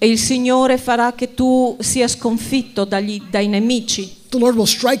enemies. e il Signore farà che tu sia sconfitto dai nemici. The Lord will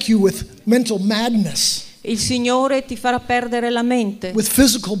strike you with mental madness, Il Signore ti farà perdere la mente with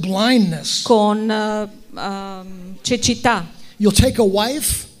physical blindness. con cecità. You'll take a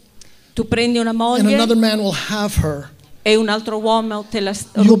wife Tu prendi una and another moglie man will have her. e un altro uomo te la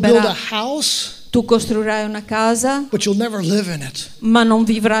You'll build a ruberà. house, Tu costruirai una casa, but you'll never live in it ma non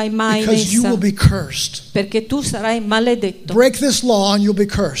vivrai mai in because you essa, will be cursed. perché tu sarai maledetto. Break this law and you'll be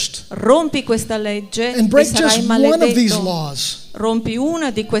cursed. Rompi questa legge And e break sarai just one of these maledetto. laws, Rompi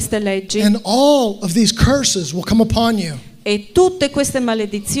una di queste leggi and all of these curses will come upon you. e tutte queste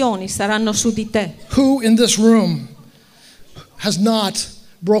maledizioni saranno su di te. Who in this room has not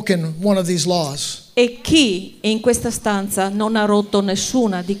broken one of these laws? E chi in questa stanza non ha rotto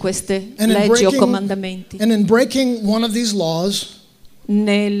nessuna di queste leggi o comandamenti? and in breaking one of these laws,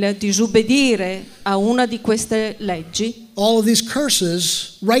 Nel disubbidire a una di queste leggi, all of these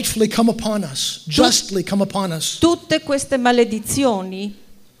curses rightfully come upon us, justly come upon us. tutte queste maledizioni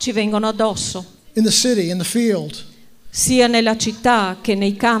ci vengono addosso, In the city, in the field, sia nella città che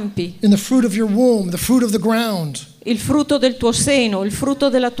nei campi. in the fruit of your womb, the fruit of the ground. Il frutto del tuo seno, il frutto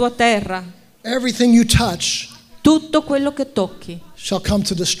della tua terra, Everything you touch tutto quello che tocchi shall come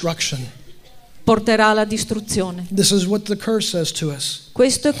to destruction. porterà alla distruzione. This is what the curse says to us.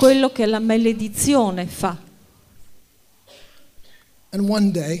 Questo è quello che la maledizione fa. And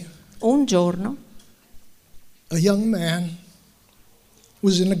one day, Un giorno a young man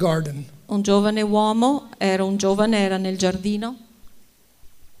was in a garden. un giovane uomo, era nel giardino,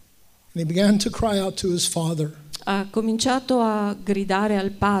 And he began to cry out to his father. ha cominciato a gridare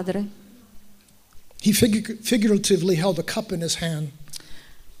al padre He figuratively held a cup in his hand.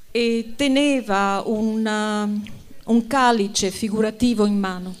 e teneva un calice figurativo in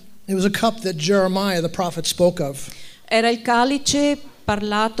mano. It was a cup that Jeremiah the prophet spoke of Era il calice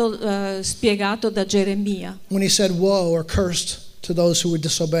spiegato da Geremia, when he said, "Woe or cursed to those who would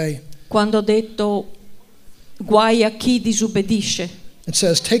disobey." quando ha detto guai a chi disobbedisce. It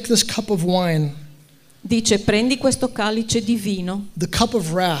says, "Take this cup of wine, Dice: prendi questo calice di vino, the cup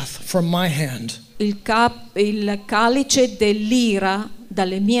of wrath from my hand." il calice dell'ira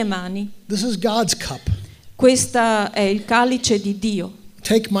dalle mie mani. This is God's cup. Questo è il calice di Dio.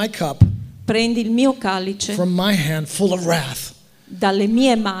 Take my cup Prendi il mio calice from my hand full of wrath. dalle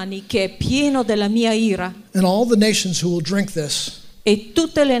mie mani, che è pieno della mia ira, And all the nations who will drink this e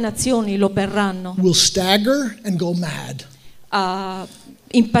tutte le nazioni lo berranno, will stagger and go mad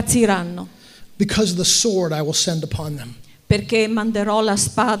impazziranno, because of the sword I will send upon them. perché manderò la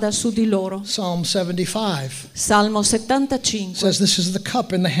spada su di loro. Psalm 75 Salmo 75. says, "This is the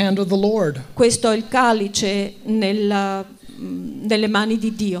cup in the hand of the Lord, Questo è il calice nelle mani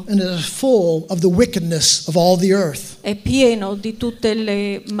di Dio. and it is full of the wickedness of all the earth. È pieno di tutte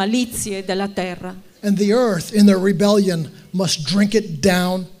le malizie della terra. And the earth in their rebellion must drink it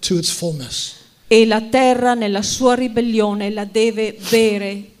down to its fullness." E la terra nella sua ribellione la deve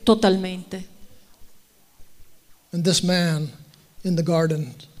bere totalmente. And this man in the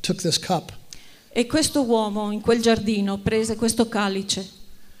garden took this cup E questo uomo in quel giardino prese questo calice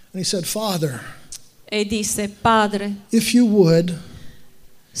and he said, "Father, e disse: Padre, if you would,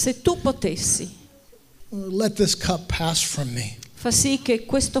 se tu potessi, let this cup pass from me." fa sì che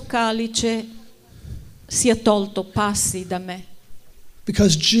questo calice sia tolto, passi da me.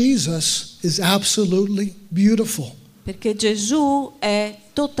 Because Jesus is absolutely beautiful. Perché Gesù è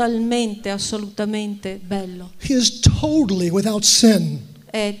totalmente, assolutamente bello. He is totally without sin.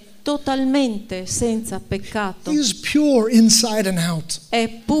 È totalmente senza peccato. He is pure inside and out. È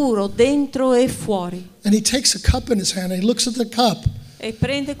puro dentro e fuori. And he takes a cup in his hand and he looks at the cup E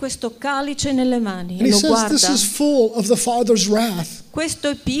prende questo calice nelle mani and e he lo says, "This guarda. is full of the Father's wrath." Questo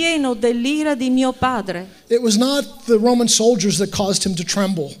è pieno dell'ira di mio padre. It was not the Roman soldiers that caused him to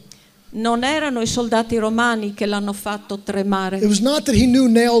tremble. Non erano i soldati romani che l'hanno fatto It tremare. was not that he knew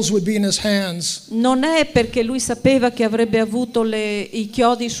nails would be in his hands. Non è perché lui sapeva che avrebbe avuto i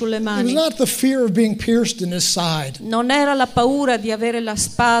chiodi sulle It was mani. not the fear of being pierced in his side. Non era la paura di avere la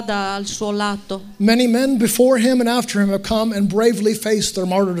spada al suo lato. Many men before him and after him have come and bravely faced their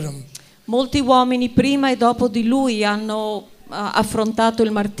martyrdom. Molti uomini prima e dopo di lui hanno affrontato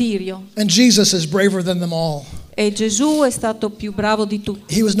il martirio. And Jesus is braver than them all. E Gesù è stato più bravo di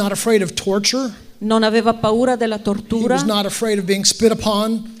tutti. He was not afraid of torture. Non aveva paura della He tortura, was not afraid of being spit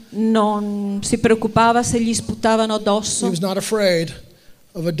upon. non si preoccupava se gli sputavano He addosso, was not afraid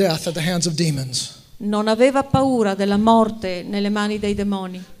of a death at the hands of demons. non aveva paura della morte nelle mani dei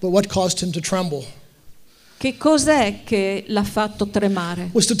demoni. But what caused him to tremble Che cos'è che l'ha fatto tremare?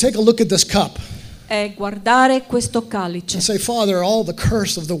 was to take a look at this cup È guardare questo calice. and say, Father, all the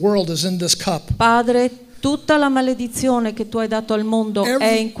curse of the world is in this cup. Padre, tutta la maledizione che tu hai dato al mondo Every-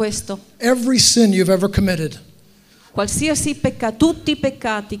 è in questo. Every sin you've ever committed, Qualsiasi peccato, tutti i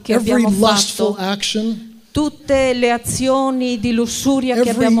peccati che every abbiamo lustful fatto, action, tutte le azioni di lussuria che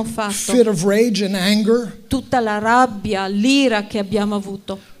every abbiamo fit fatto, of rage and anger, tutta la rabbia, l'ira che abbiamo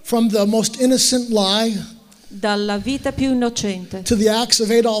avuto, from the most innocent lie dalla vita più innocente to the acts of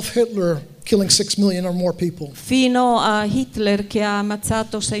Adolf Hitler killing 6 million or more people. fino a Hitler che ha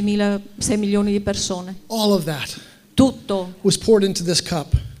ammazzato 6 milioni di persone. All of that Tutto was poured into this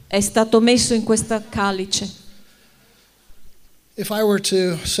cup. è stato messo in questa calice. If I were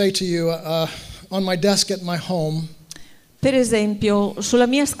to say to you, on my desk at my home, Per esempio, sulla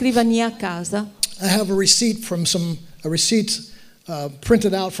mia scrivania a casa I have a receipt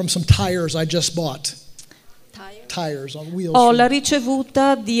printed out from some tires I just bought. Tires on wheels. ho la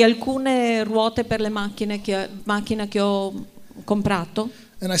ricevuta di alcune ruote per le macchina che ho comprato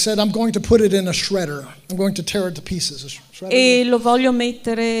And I said, I'm going to put it in a shredder. I'm going to tear it to pieces. A shredder. e lo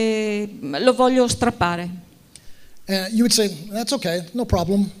voglio strappare. And you would say, that's okay, no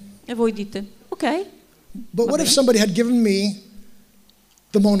problem. E voi dite, ok, But what if somebody had given me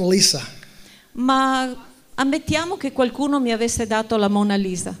the Mona Lisa ma ammettiamo che qualcuno mi avesse dato la Mona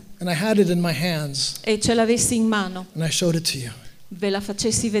Lisa and I had it in my hands e ce l'avessi in mano, and I showed it to you? ve la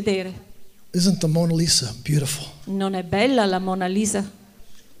facessi vedere. Isn't the Mona Lisa beautiful? Non è bella la Mona Lisa?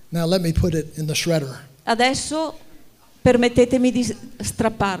 Now let me put it in the shredder. Adesso permettetemi di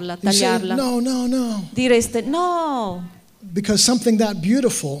strapparla, You say, tagliarla. no, Direste no, because something that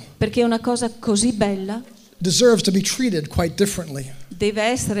beautiful perché una cosa così bella deserves to be treated quite differently. deve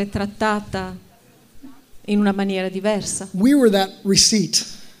essere trattata in una maniera diversa. We were that receipt,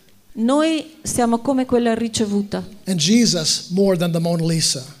 Noi siamo come quella ricevuta and Jesus more than the Mona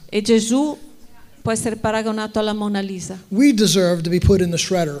Lisa. e Gesù può essere paragonato alla Mona Lisa. We deserve to be put in the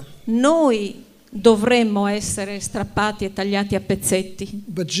shredder, Noi dovremmo essere strappati e tagliati a pezzetti,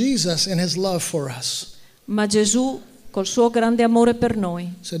 but Jesus, in his love for us, ma Gesù, col suo grande amore per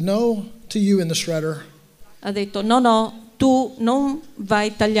noi, said no to you in the shredder. ha detto no, tu non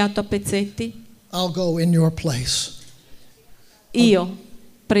vai tagliato a pezzetti, I'll go in your place. io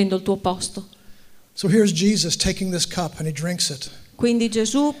prendo il tuo posto. So here's Jesus taking this cup and he drinks it. Quindi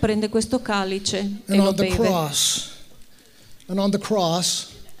Gesù prende questo calice e And lo on the beve. cross,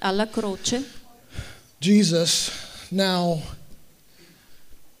 Alla croce Jesus now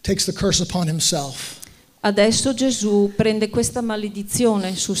takes the curse upon himself. adesso Gesù prende questa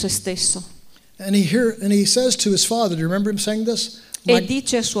maledizione su se stesso And he says to his father, do you remember him saying this? e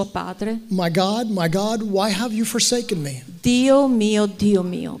dice a suo padre: My God, why have you forsaken me? Dio mio,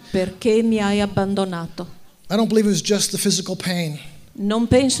 perché mi hai abbandonato? I don't believe it was just the physical pain. Non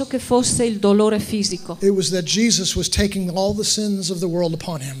penso che fosse il dolore fisico. It was that Jesus was taking all the sins of the world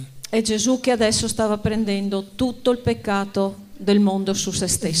upon him. È Gesù che adesso stava prendendo tutto il peccato del mondo su se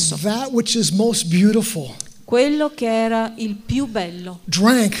stesso. That which is most beautiful Quello che era il più bello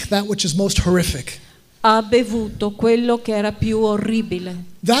drank that which is most horrific. ha bevuto quello che era più orribile.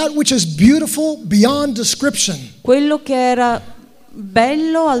 That which is beautiful beyond description Quello che era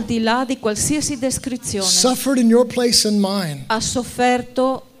bello al di là di qualsiasi descrizione. suffered in your place and mine. Ha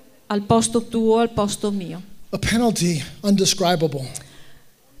sofferto al posto tuo, al posto mio. A penalty undescribable.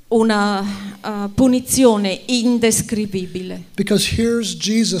 Una punizione indescrivibile. Because here's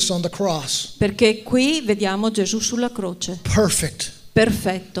Jesus on the cross. Perché qui vediamo Gesù sulla croce. Perfect,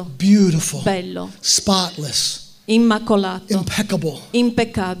 Perfetto, beautiful, bello, spotless, immacolato, impeccable.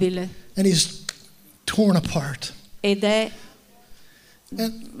 impeccabile. And he's torn apart. Ed è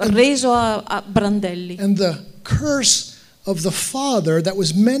And, reso a brandelli. and the curse of the Father that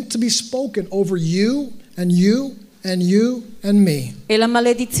was meant to be spoken over you and you and you and me E la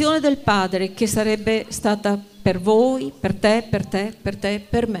maledizione del Padre che sarebbe stata per voi, per te, per te, per te,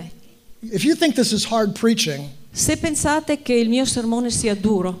 per me. If you think this is hard preaching, Se pensate che il mio sermone sia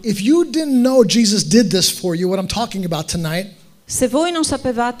duro, if you didn't know Jesus did this for you, what I'm talking about tonight, se voi non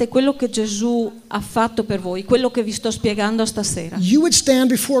sapevate quello che Gesù ha fatto per voi, quello che vi sto spiegando stasera, you would stand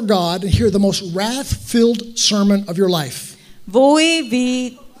before God and hear the most wrath-filled sermon of your life.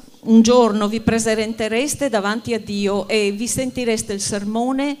 voi un giorno vi presentereste davanti a Dio e vi sentireste il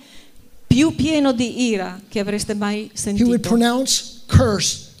sermone più pieno di ira che avreste mai He would sentito. pronounce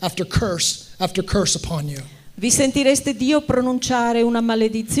curse after curse after curse upon you. Vi sentireste Dio pronunciare una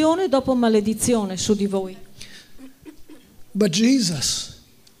maledizione dopo maledizione su di voi. But Jesus,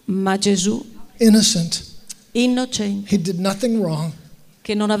 Ma Gesù, innocent, innocente, he did nothing wrong,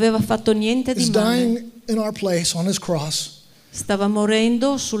 che non aveva fatto niente is di male, dying in our place on his cross. stava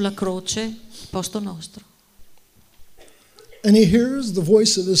morendo sulla croce al posto nostro. And he hears the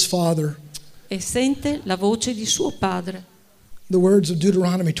voice of his Father, E sente la voce di suo padre. the words of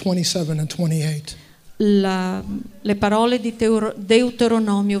Deuteronomy 27 and 28. Le parole di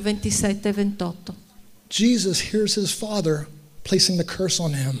Deuteronomio 27 e 28. Jesus hears his Father placing the curse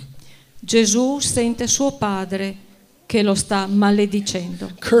on him. Gesù sente suo padre che lo sta maledicendo.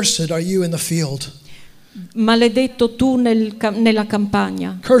 Cursed are you in the field. Maledetto tu nella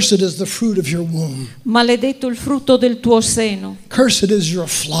campagna. Cursed is the fruit of your womb. Maledetto il frutto del tuo seno. Cursed is your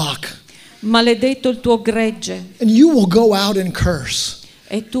flock. Maledetto il tuo gregge. And you will go out in curse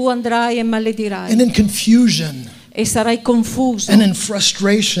E tu andrai e maledirai. and in confusion E sarai confuso, and in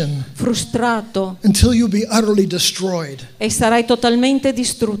frustration frustrato, until you be utterly destroyed. e sarai totalmente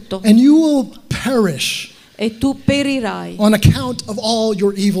distrutto. And you will perish E tu perirai on account of all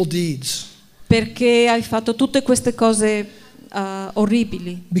your evil deeds, perché hai fatto tutte queste cose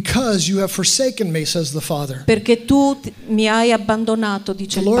orribili. because you have forsaken me, says the Father. Perché tu mi hai abbandonato,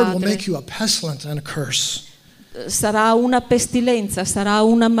 dice The il Lord will Padre. make you a pestilence and a curse Sarà una pestilenza, sarà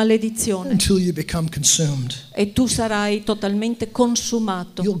una maledizione. until you become consumed. E tu sarai totalmente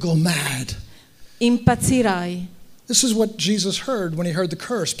consumato. You'll go mad. Impazzirai. This is what Jesus heard when he heard the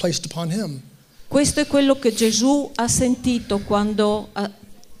curse placed upon him. Questo è quello che Gesù ha sentito quando ha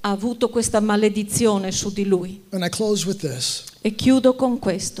avuto questa maledizione su di lui. And I close with this. E chiudo con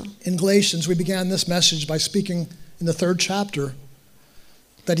questo. In Galatians, we began this message by speaking in the 3rd chapter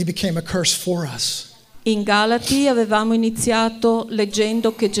that he became a curse for us. In Galati avevamo iniziato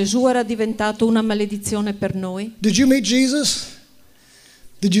leggendo che Gesù era diventato una maledizione per noi. Did you meet Jesus?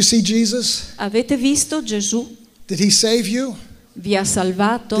 Did you see Jesus? Avete visto Gesù? Did he save you? Vi ha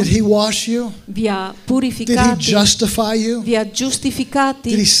salvato, Did he wash you? vi ha Did he purificati, justify you? vi ha Did he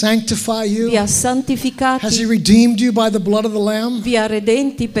giustificati, sanctify vi you? ha Has he santificati, redeemed you by the blood of the Lamb? vi ha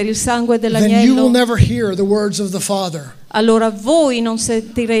redenti per il sangue Then you will dell'agnello. never hear the words of the Father. Allora voi non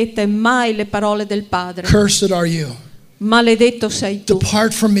sentirete mai le parole del Padre. Cursed are you. Maledetto sei tu.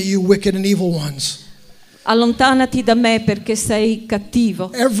 Depart from me, you wicked and evil ones. Allontanati da me perché sei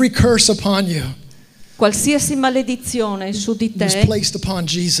cattivo. Every curse upon you Qualsiasi maledizione su di was te placed upon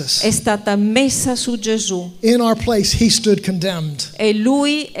Jesus. è stata messa su Gesù In our place, he stood condemned. e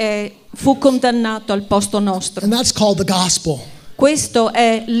lui fu condannato al posto nostro. And that's called the gospel. Questo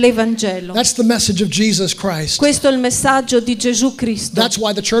è l'Evangelo. That's the message of Jesus Christ. Questo è il messaggio di Gesù Cristo. That's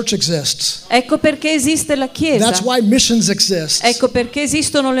why the church exists. Ecco perché esiste la Chiesa. That's why missions exist. Ecco perché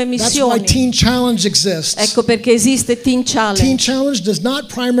esistono le That's why missioni. Teen Challenge exists. Ecco perché esiste Teen Teen Challenge. Challenge does not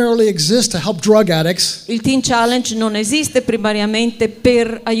primarily exist to help drug addicts. Il Teen Challenge non esiste primariamente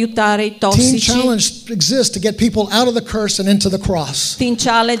per aiutare i Teen tossici. Challenge exists to get people out of the curse and into the cross. Teen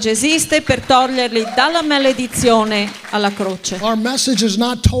Challenge esiste per toglierli dalla maledizione alla croce. Our message is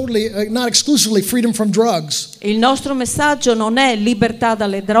not not exclusively freedom from drugs. Il nostro messaggio non è libertà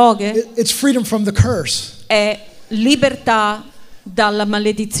dalle droghe, It's freedom from the curse. è libertà dalla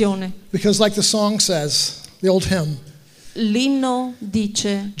maledizione. Because like the song says, the old hymn, L'inno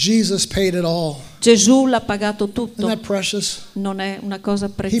dice Jesus paid it all. Gesù l'ha pagato Isn't tutto. that precious? Non è una cosa He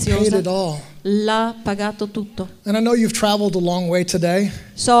paid preziosa. it all. L'ha pagato tutto. And I know you've traveled a long way today.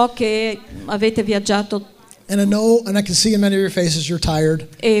 So che avete viaggiato And I know, and I can see in many of your faces you're tired.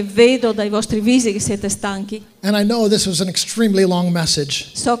 e vedo dai vostri visi che siete stanchi. And I know this was an extremely long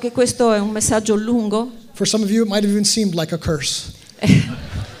message. So che questo è un messaggio lungo. For some of you, it might have even seemed like a curse.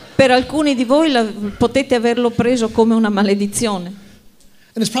 Per alcuni di voi potete averlo preso come una maledizione.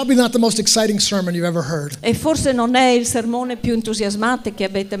 And it's probably not the most exciting sermon you've ever heard. E forse non è il sermone più entusiasmante che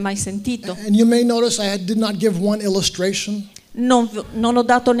avete mai sentito. And you may notice did not give one illustration. Non ho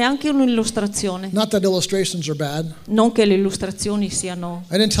dato neanche un'illustrazione. Not that illustrations are bad. Non che le illustrazioni siano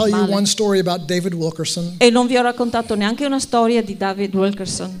I didn't tell you male. one story about David Wilkerson. E non vi ho raccontato neanche una storia di David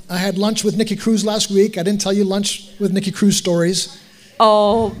Wilkerson. I had lunch with Nikki Cruz last week. I didn't tell you lunch with Nikki Cruz stories.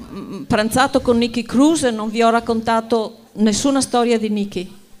 Ho pranzato con Nicky Cruz e non vi ho raccontato nessuna storia di Nicky.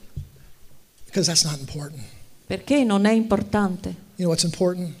 Because that's not important. Perché non è importante. You know what's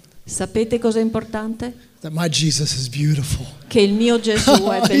important? Sapete cosa è importante? That my Jesus is beautiful. Che il mio Gesù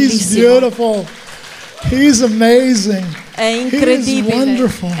è He's bellissimo. beautiful. He's amazing. È He is incredibile.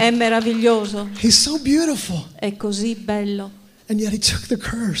 wonderful. È meraviglioso. He's so beautiful. È così bello. And yet he took the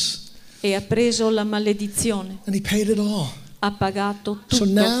curse E ha preso la maledizione. and he paid it all. Ha pagato tutto. So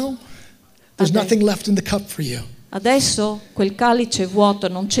now There's nothing left in the cup for you. Adesso quel calice è vuoto,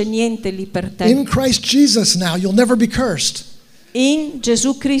 non c'è niente lì per te. In Christ Jesus now, you'll never be cursed. In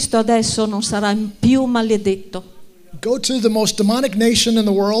Gesù Cristo adesso non sarai più maledetto. Go to the most demonic nation in the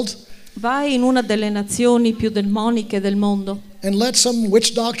world Vai in una delle nazioni più demoniche del mondo and let some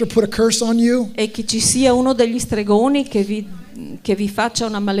witch doctor put a curse on you. e che ci sia uno degli stregoni che vi faccia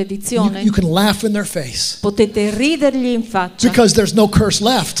una maledizione. You can laugh in their face Potete ridergli in faccia because there's no curse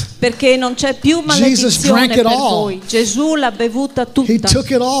left. perché non c'è più Jesus maledizione drank it per all. voi. Gesù l'ha bevuta He tutta, took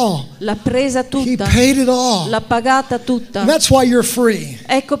it all. l'ha presa He tutta, paid it all. l'ha pagata tutta. And that's why you're free.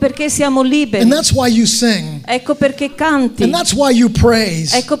 Ecco perché siamo liberi, And that's why you sing. ecco perché canti, And that's why you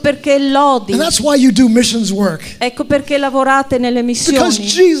praise. ecco perché lodi, And that's why you do missions work. ecco perché lavorate nelle Because missioni,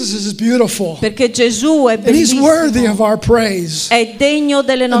 Jesus is beautiful. perché Gesù è And He's worthy bellissimo, of our praise. è degno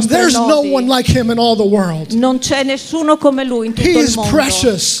delle And nostre there's no one lodi. like Him in all the world. Non c'è nessuno come lui in tutto He il is mondo.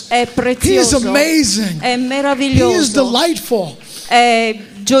 precious. È He is prezioso, amazing. è He is meraviglioso, delightful. è He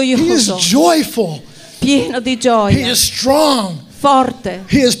is gioioso, joyful. pieno di He gioia, is strong. forte,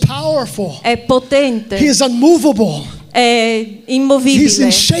 He is powerful. è potente, He is unmovable. è He's immovibile,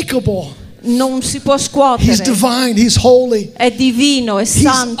 unshakable. non si può He's scuotere, divine. He's holy. è divino, è He's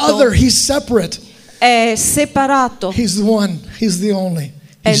santo, other. He's separate. è separato, He's the one. He's the only.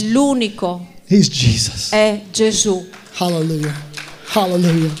 è l'unico, He's Jesus. è Gesù. Hallelujah.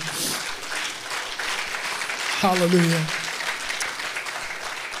 Hallelujah. Hallelujah.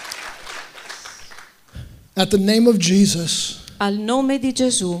 At the name of Jesus, Al nome di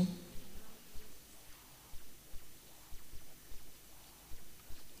Gesù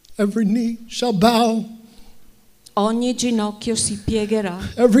every knee shall bow, ogni ginocchio si piegherà,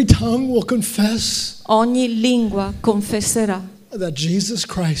 every tongue will confess ogni lingua confesserà that Jesus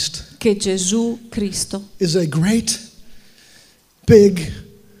Christ che Gesù Cristo is a great, big,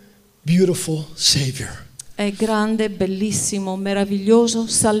 beautiful Savior. è grande, bellissimo, meraviglioso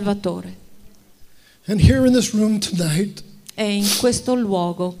Salvatore. And here in this room tonight, E in questo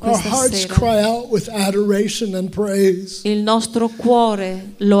luogo, our questa hearts sera, cry out with adoration and praise il nostro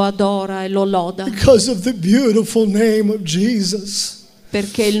cuore lo adora e lo loda because of the beautiful name of Jesus.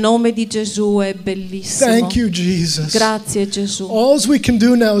 perché il nome di Gesù è bellissimo. Thank you, Jesus. Grazie Gesù. All we can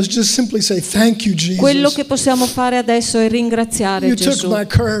do now is just simply say, thank you, Jesus. Quello che possiamo fare adesso è ringraziare You took Gesù. my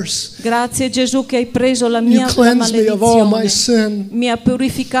curse. Grazie Gesù che hai preso la You mia cleansed me of all my maledizione. sin. Mi ha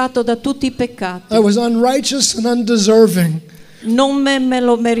purificato da tutti i peccati. I was unrighteous and undeserving, Non me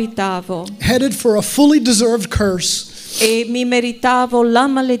lo meritavo headed for a fully deserved curse. e mi meritavo la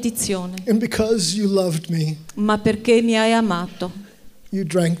maledizione, And because you loved me, ma perché mi hai amato, you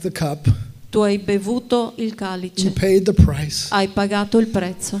drank the cup. tu hai bevuto il You calice, paid the price. hai pagato il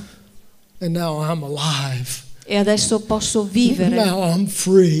prezzo And now I'm alive. e adesso posso vivere, Now I'm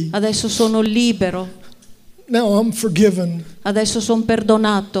free. adesso sono libero, Now I'm forgiven. adesso sono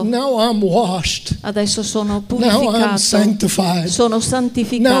perdonato, Now I'm washed. adesso sono Now I'm purificato, sanctified. sono Now I'm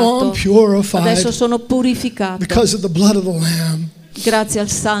santificato, purified adesso sono purificato because of the blood of the Lamb. grazie al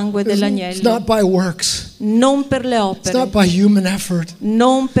sangue It's dell'agnello, not by works. non per le It's not opere, by human effort.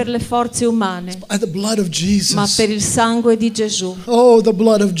 non per le forze umane, By the blood of ma Jesus. per il sangue di Gesù. Oh, the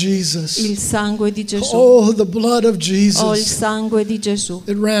blood of Jesus. Il sangue di Gesù. Oh, the blood of Oh, il Jesus. sangue di Gesù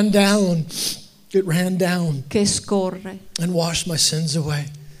It ran down. It ran down che scorre and washed my sins away.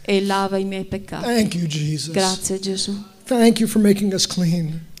 e lava i miei peccati. Thank you, Jesus. Grazie Gesù. Thank you for making us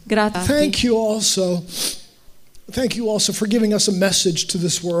clean. Grazie. Thank you also. Thank you also for giving us a message to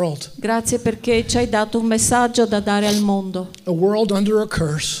this world. Grazie perché ci hai dato un messaggio da dare al mondo. A world under a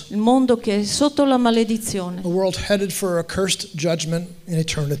curse. Il mondo che è sotto la maledizione. A world headed for a cursed judgment in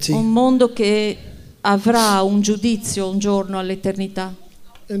eternity. Un mondo che avrà un giudizio un giorno all'eternità.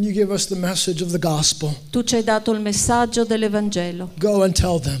 And you give us the message of the gospel. Tu ci hai dato il messaggio dell'Evangelo. Go and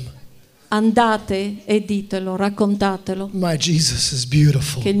tell them, Andate e ditelo, raccontatelo, my Jesus is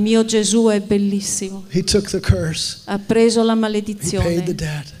beautiful. che il mio Gesù è bellissimo. He took the curse. Ha preso la He paid the maledizione,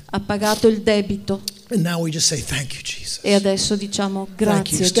 debt. ha pagato il debito. And now we just say, thank you, Jesus. E adesso diciamo Thank you.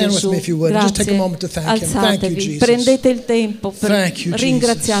 grazie Stand with Gesù, me if you would. Just take a grazie, moment to thank Him. Thank you, alzatevi, Jesus. prendete il tempo per Thank you, Jesus.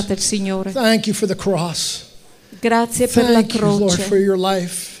 ringraziate il Signore. Thank you for the cross. Grazie per la Thank you, Lord, for croce, your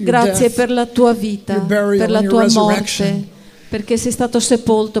life, your grazie death. per la tua vita, your burial per la and your tua resurrection. morte, perché sei stato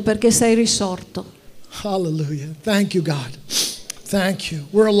sepolto, perché sei risorto. Hallelujah. Thank you, God. Thank you.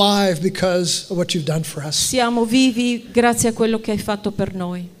 We're alive because of what you've done for us. Siamo vivi grazie a quello che hai fatto per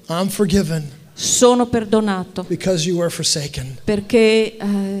noi. I'm forgiven Sono perdonato because you were forsaken. perché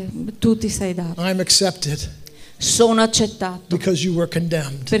tu ti sei dato. I'm accepted Sono accettato because you were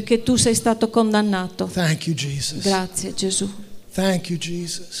condemned. perché tu sei stato condannato. Thank you, Jesus. Grazie Gesù. Thank you,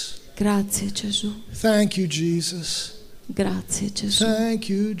 Jesus. Grazie Gesù. Thank you, Jesus. Grazie Gesù. Thank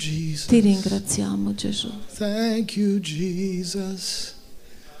you, Jesus. Ti ringraziamo Gesù. Thank you, Jesus.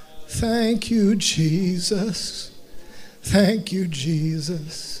 Thank you, Jesus. Thank you,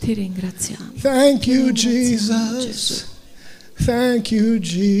 Jesus. Ti ringraziamo. Thank you, Ti ringraziamo, Jesus. Thank you,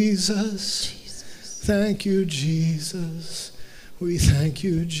 Jesus. Thank you, Jesus. We thank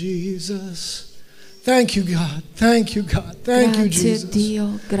you, Jesus. Thank you, God. Thank you, God. Thank you, Grazie Jesus.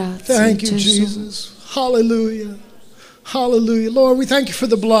 Dio, grazie Thank you, Gesù. Jesus. Hallelujah. Hallelujah. Lord, we thank you for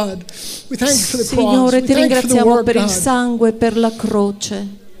the blood. We thank you for the cross. Signore, We ti thank you for the ringraziamo word, per il God. sangue e per la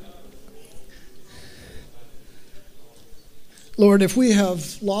croce. Lord, if we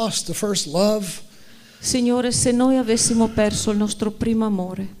have lost the first love, Signore, se noi avessimo perso il nostro primo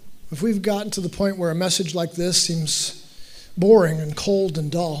amore, if we've gotten to the point where a message like this seems boring and cold and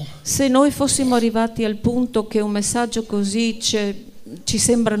dull, se noi fossimo arrivati al punto che un messaggio così ci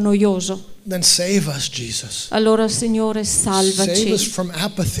sembra noioso, then save us, Jesus. allora Signore Save us salvaci, from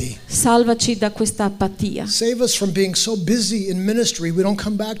apathy. salvaci da questa apatia, Save us from being so busy in ministry we don't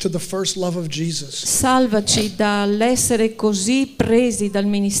come back to the first love of Jesus. salvaci dall'essere così presi dal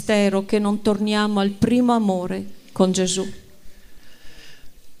ministero che non torniamo al primo amore con Gesù.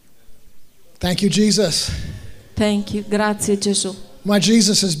 Thank you, Jesus. Thank you, grazie Gesù. My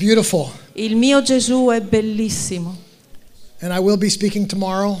Jesus is beautiful. Il mio Gesù è bellissimo. And I will be speaking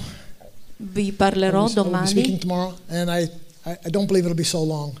tomorrow. Vi parlerò I will be speaking domani tomorrow, and I don't believe it'll be so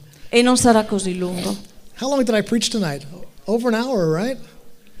long. e non sarà così lungo. How long did I preach tonight? Over an hour, right?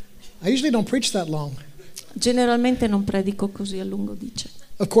 I usually don't preach that long. Generalmente non predico così a lungo, dice.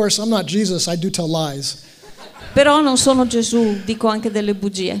 Of course, I'm not Jesus. I do tell lies. Però non sono Gesù, dico anche delle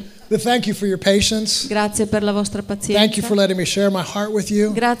bugie. But thank you for your patience. Grazie per la vostra Thank you for pazienza. letting me share my heart with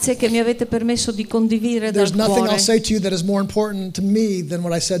you. Grazie che mi avete permesso di condividere dal There's nothing cuore. I'll say to you that is more important to me than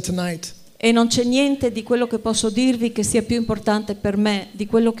what I said tonight. E non c'è niente di quello che posso dirvi che sia più importante per me di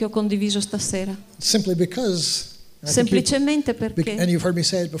quello che ho condiviso stasera. Simply because, I think Semplicemente and perché, you've heard me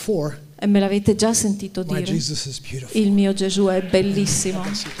say it before, e me l'avete già sentito my dire, Jesus is beautiful. il mio Gesù è bellissimo.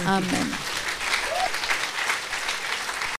 Amen.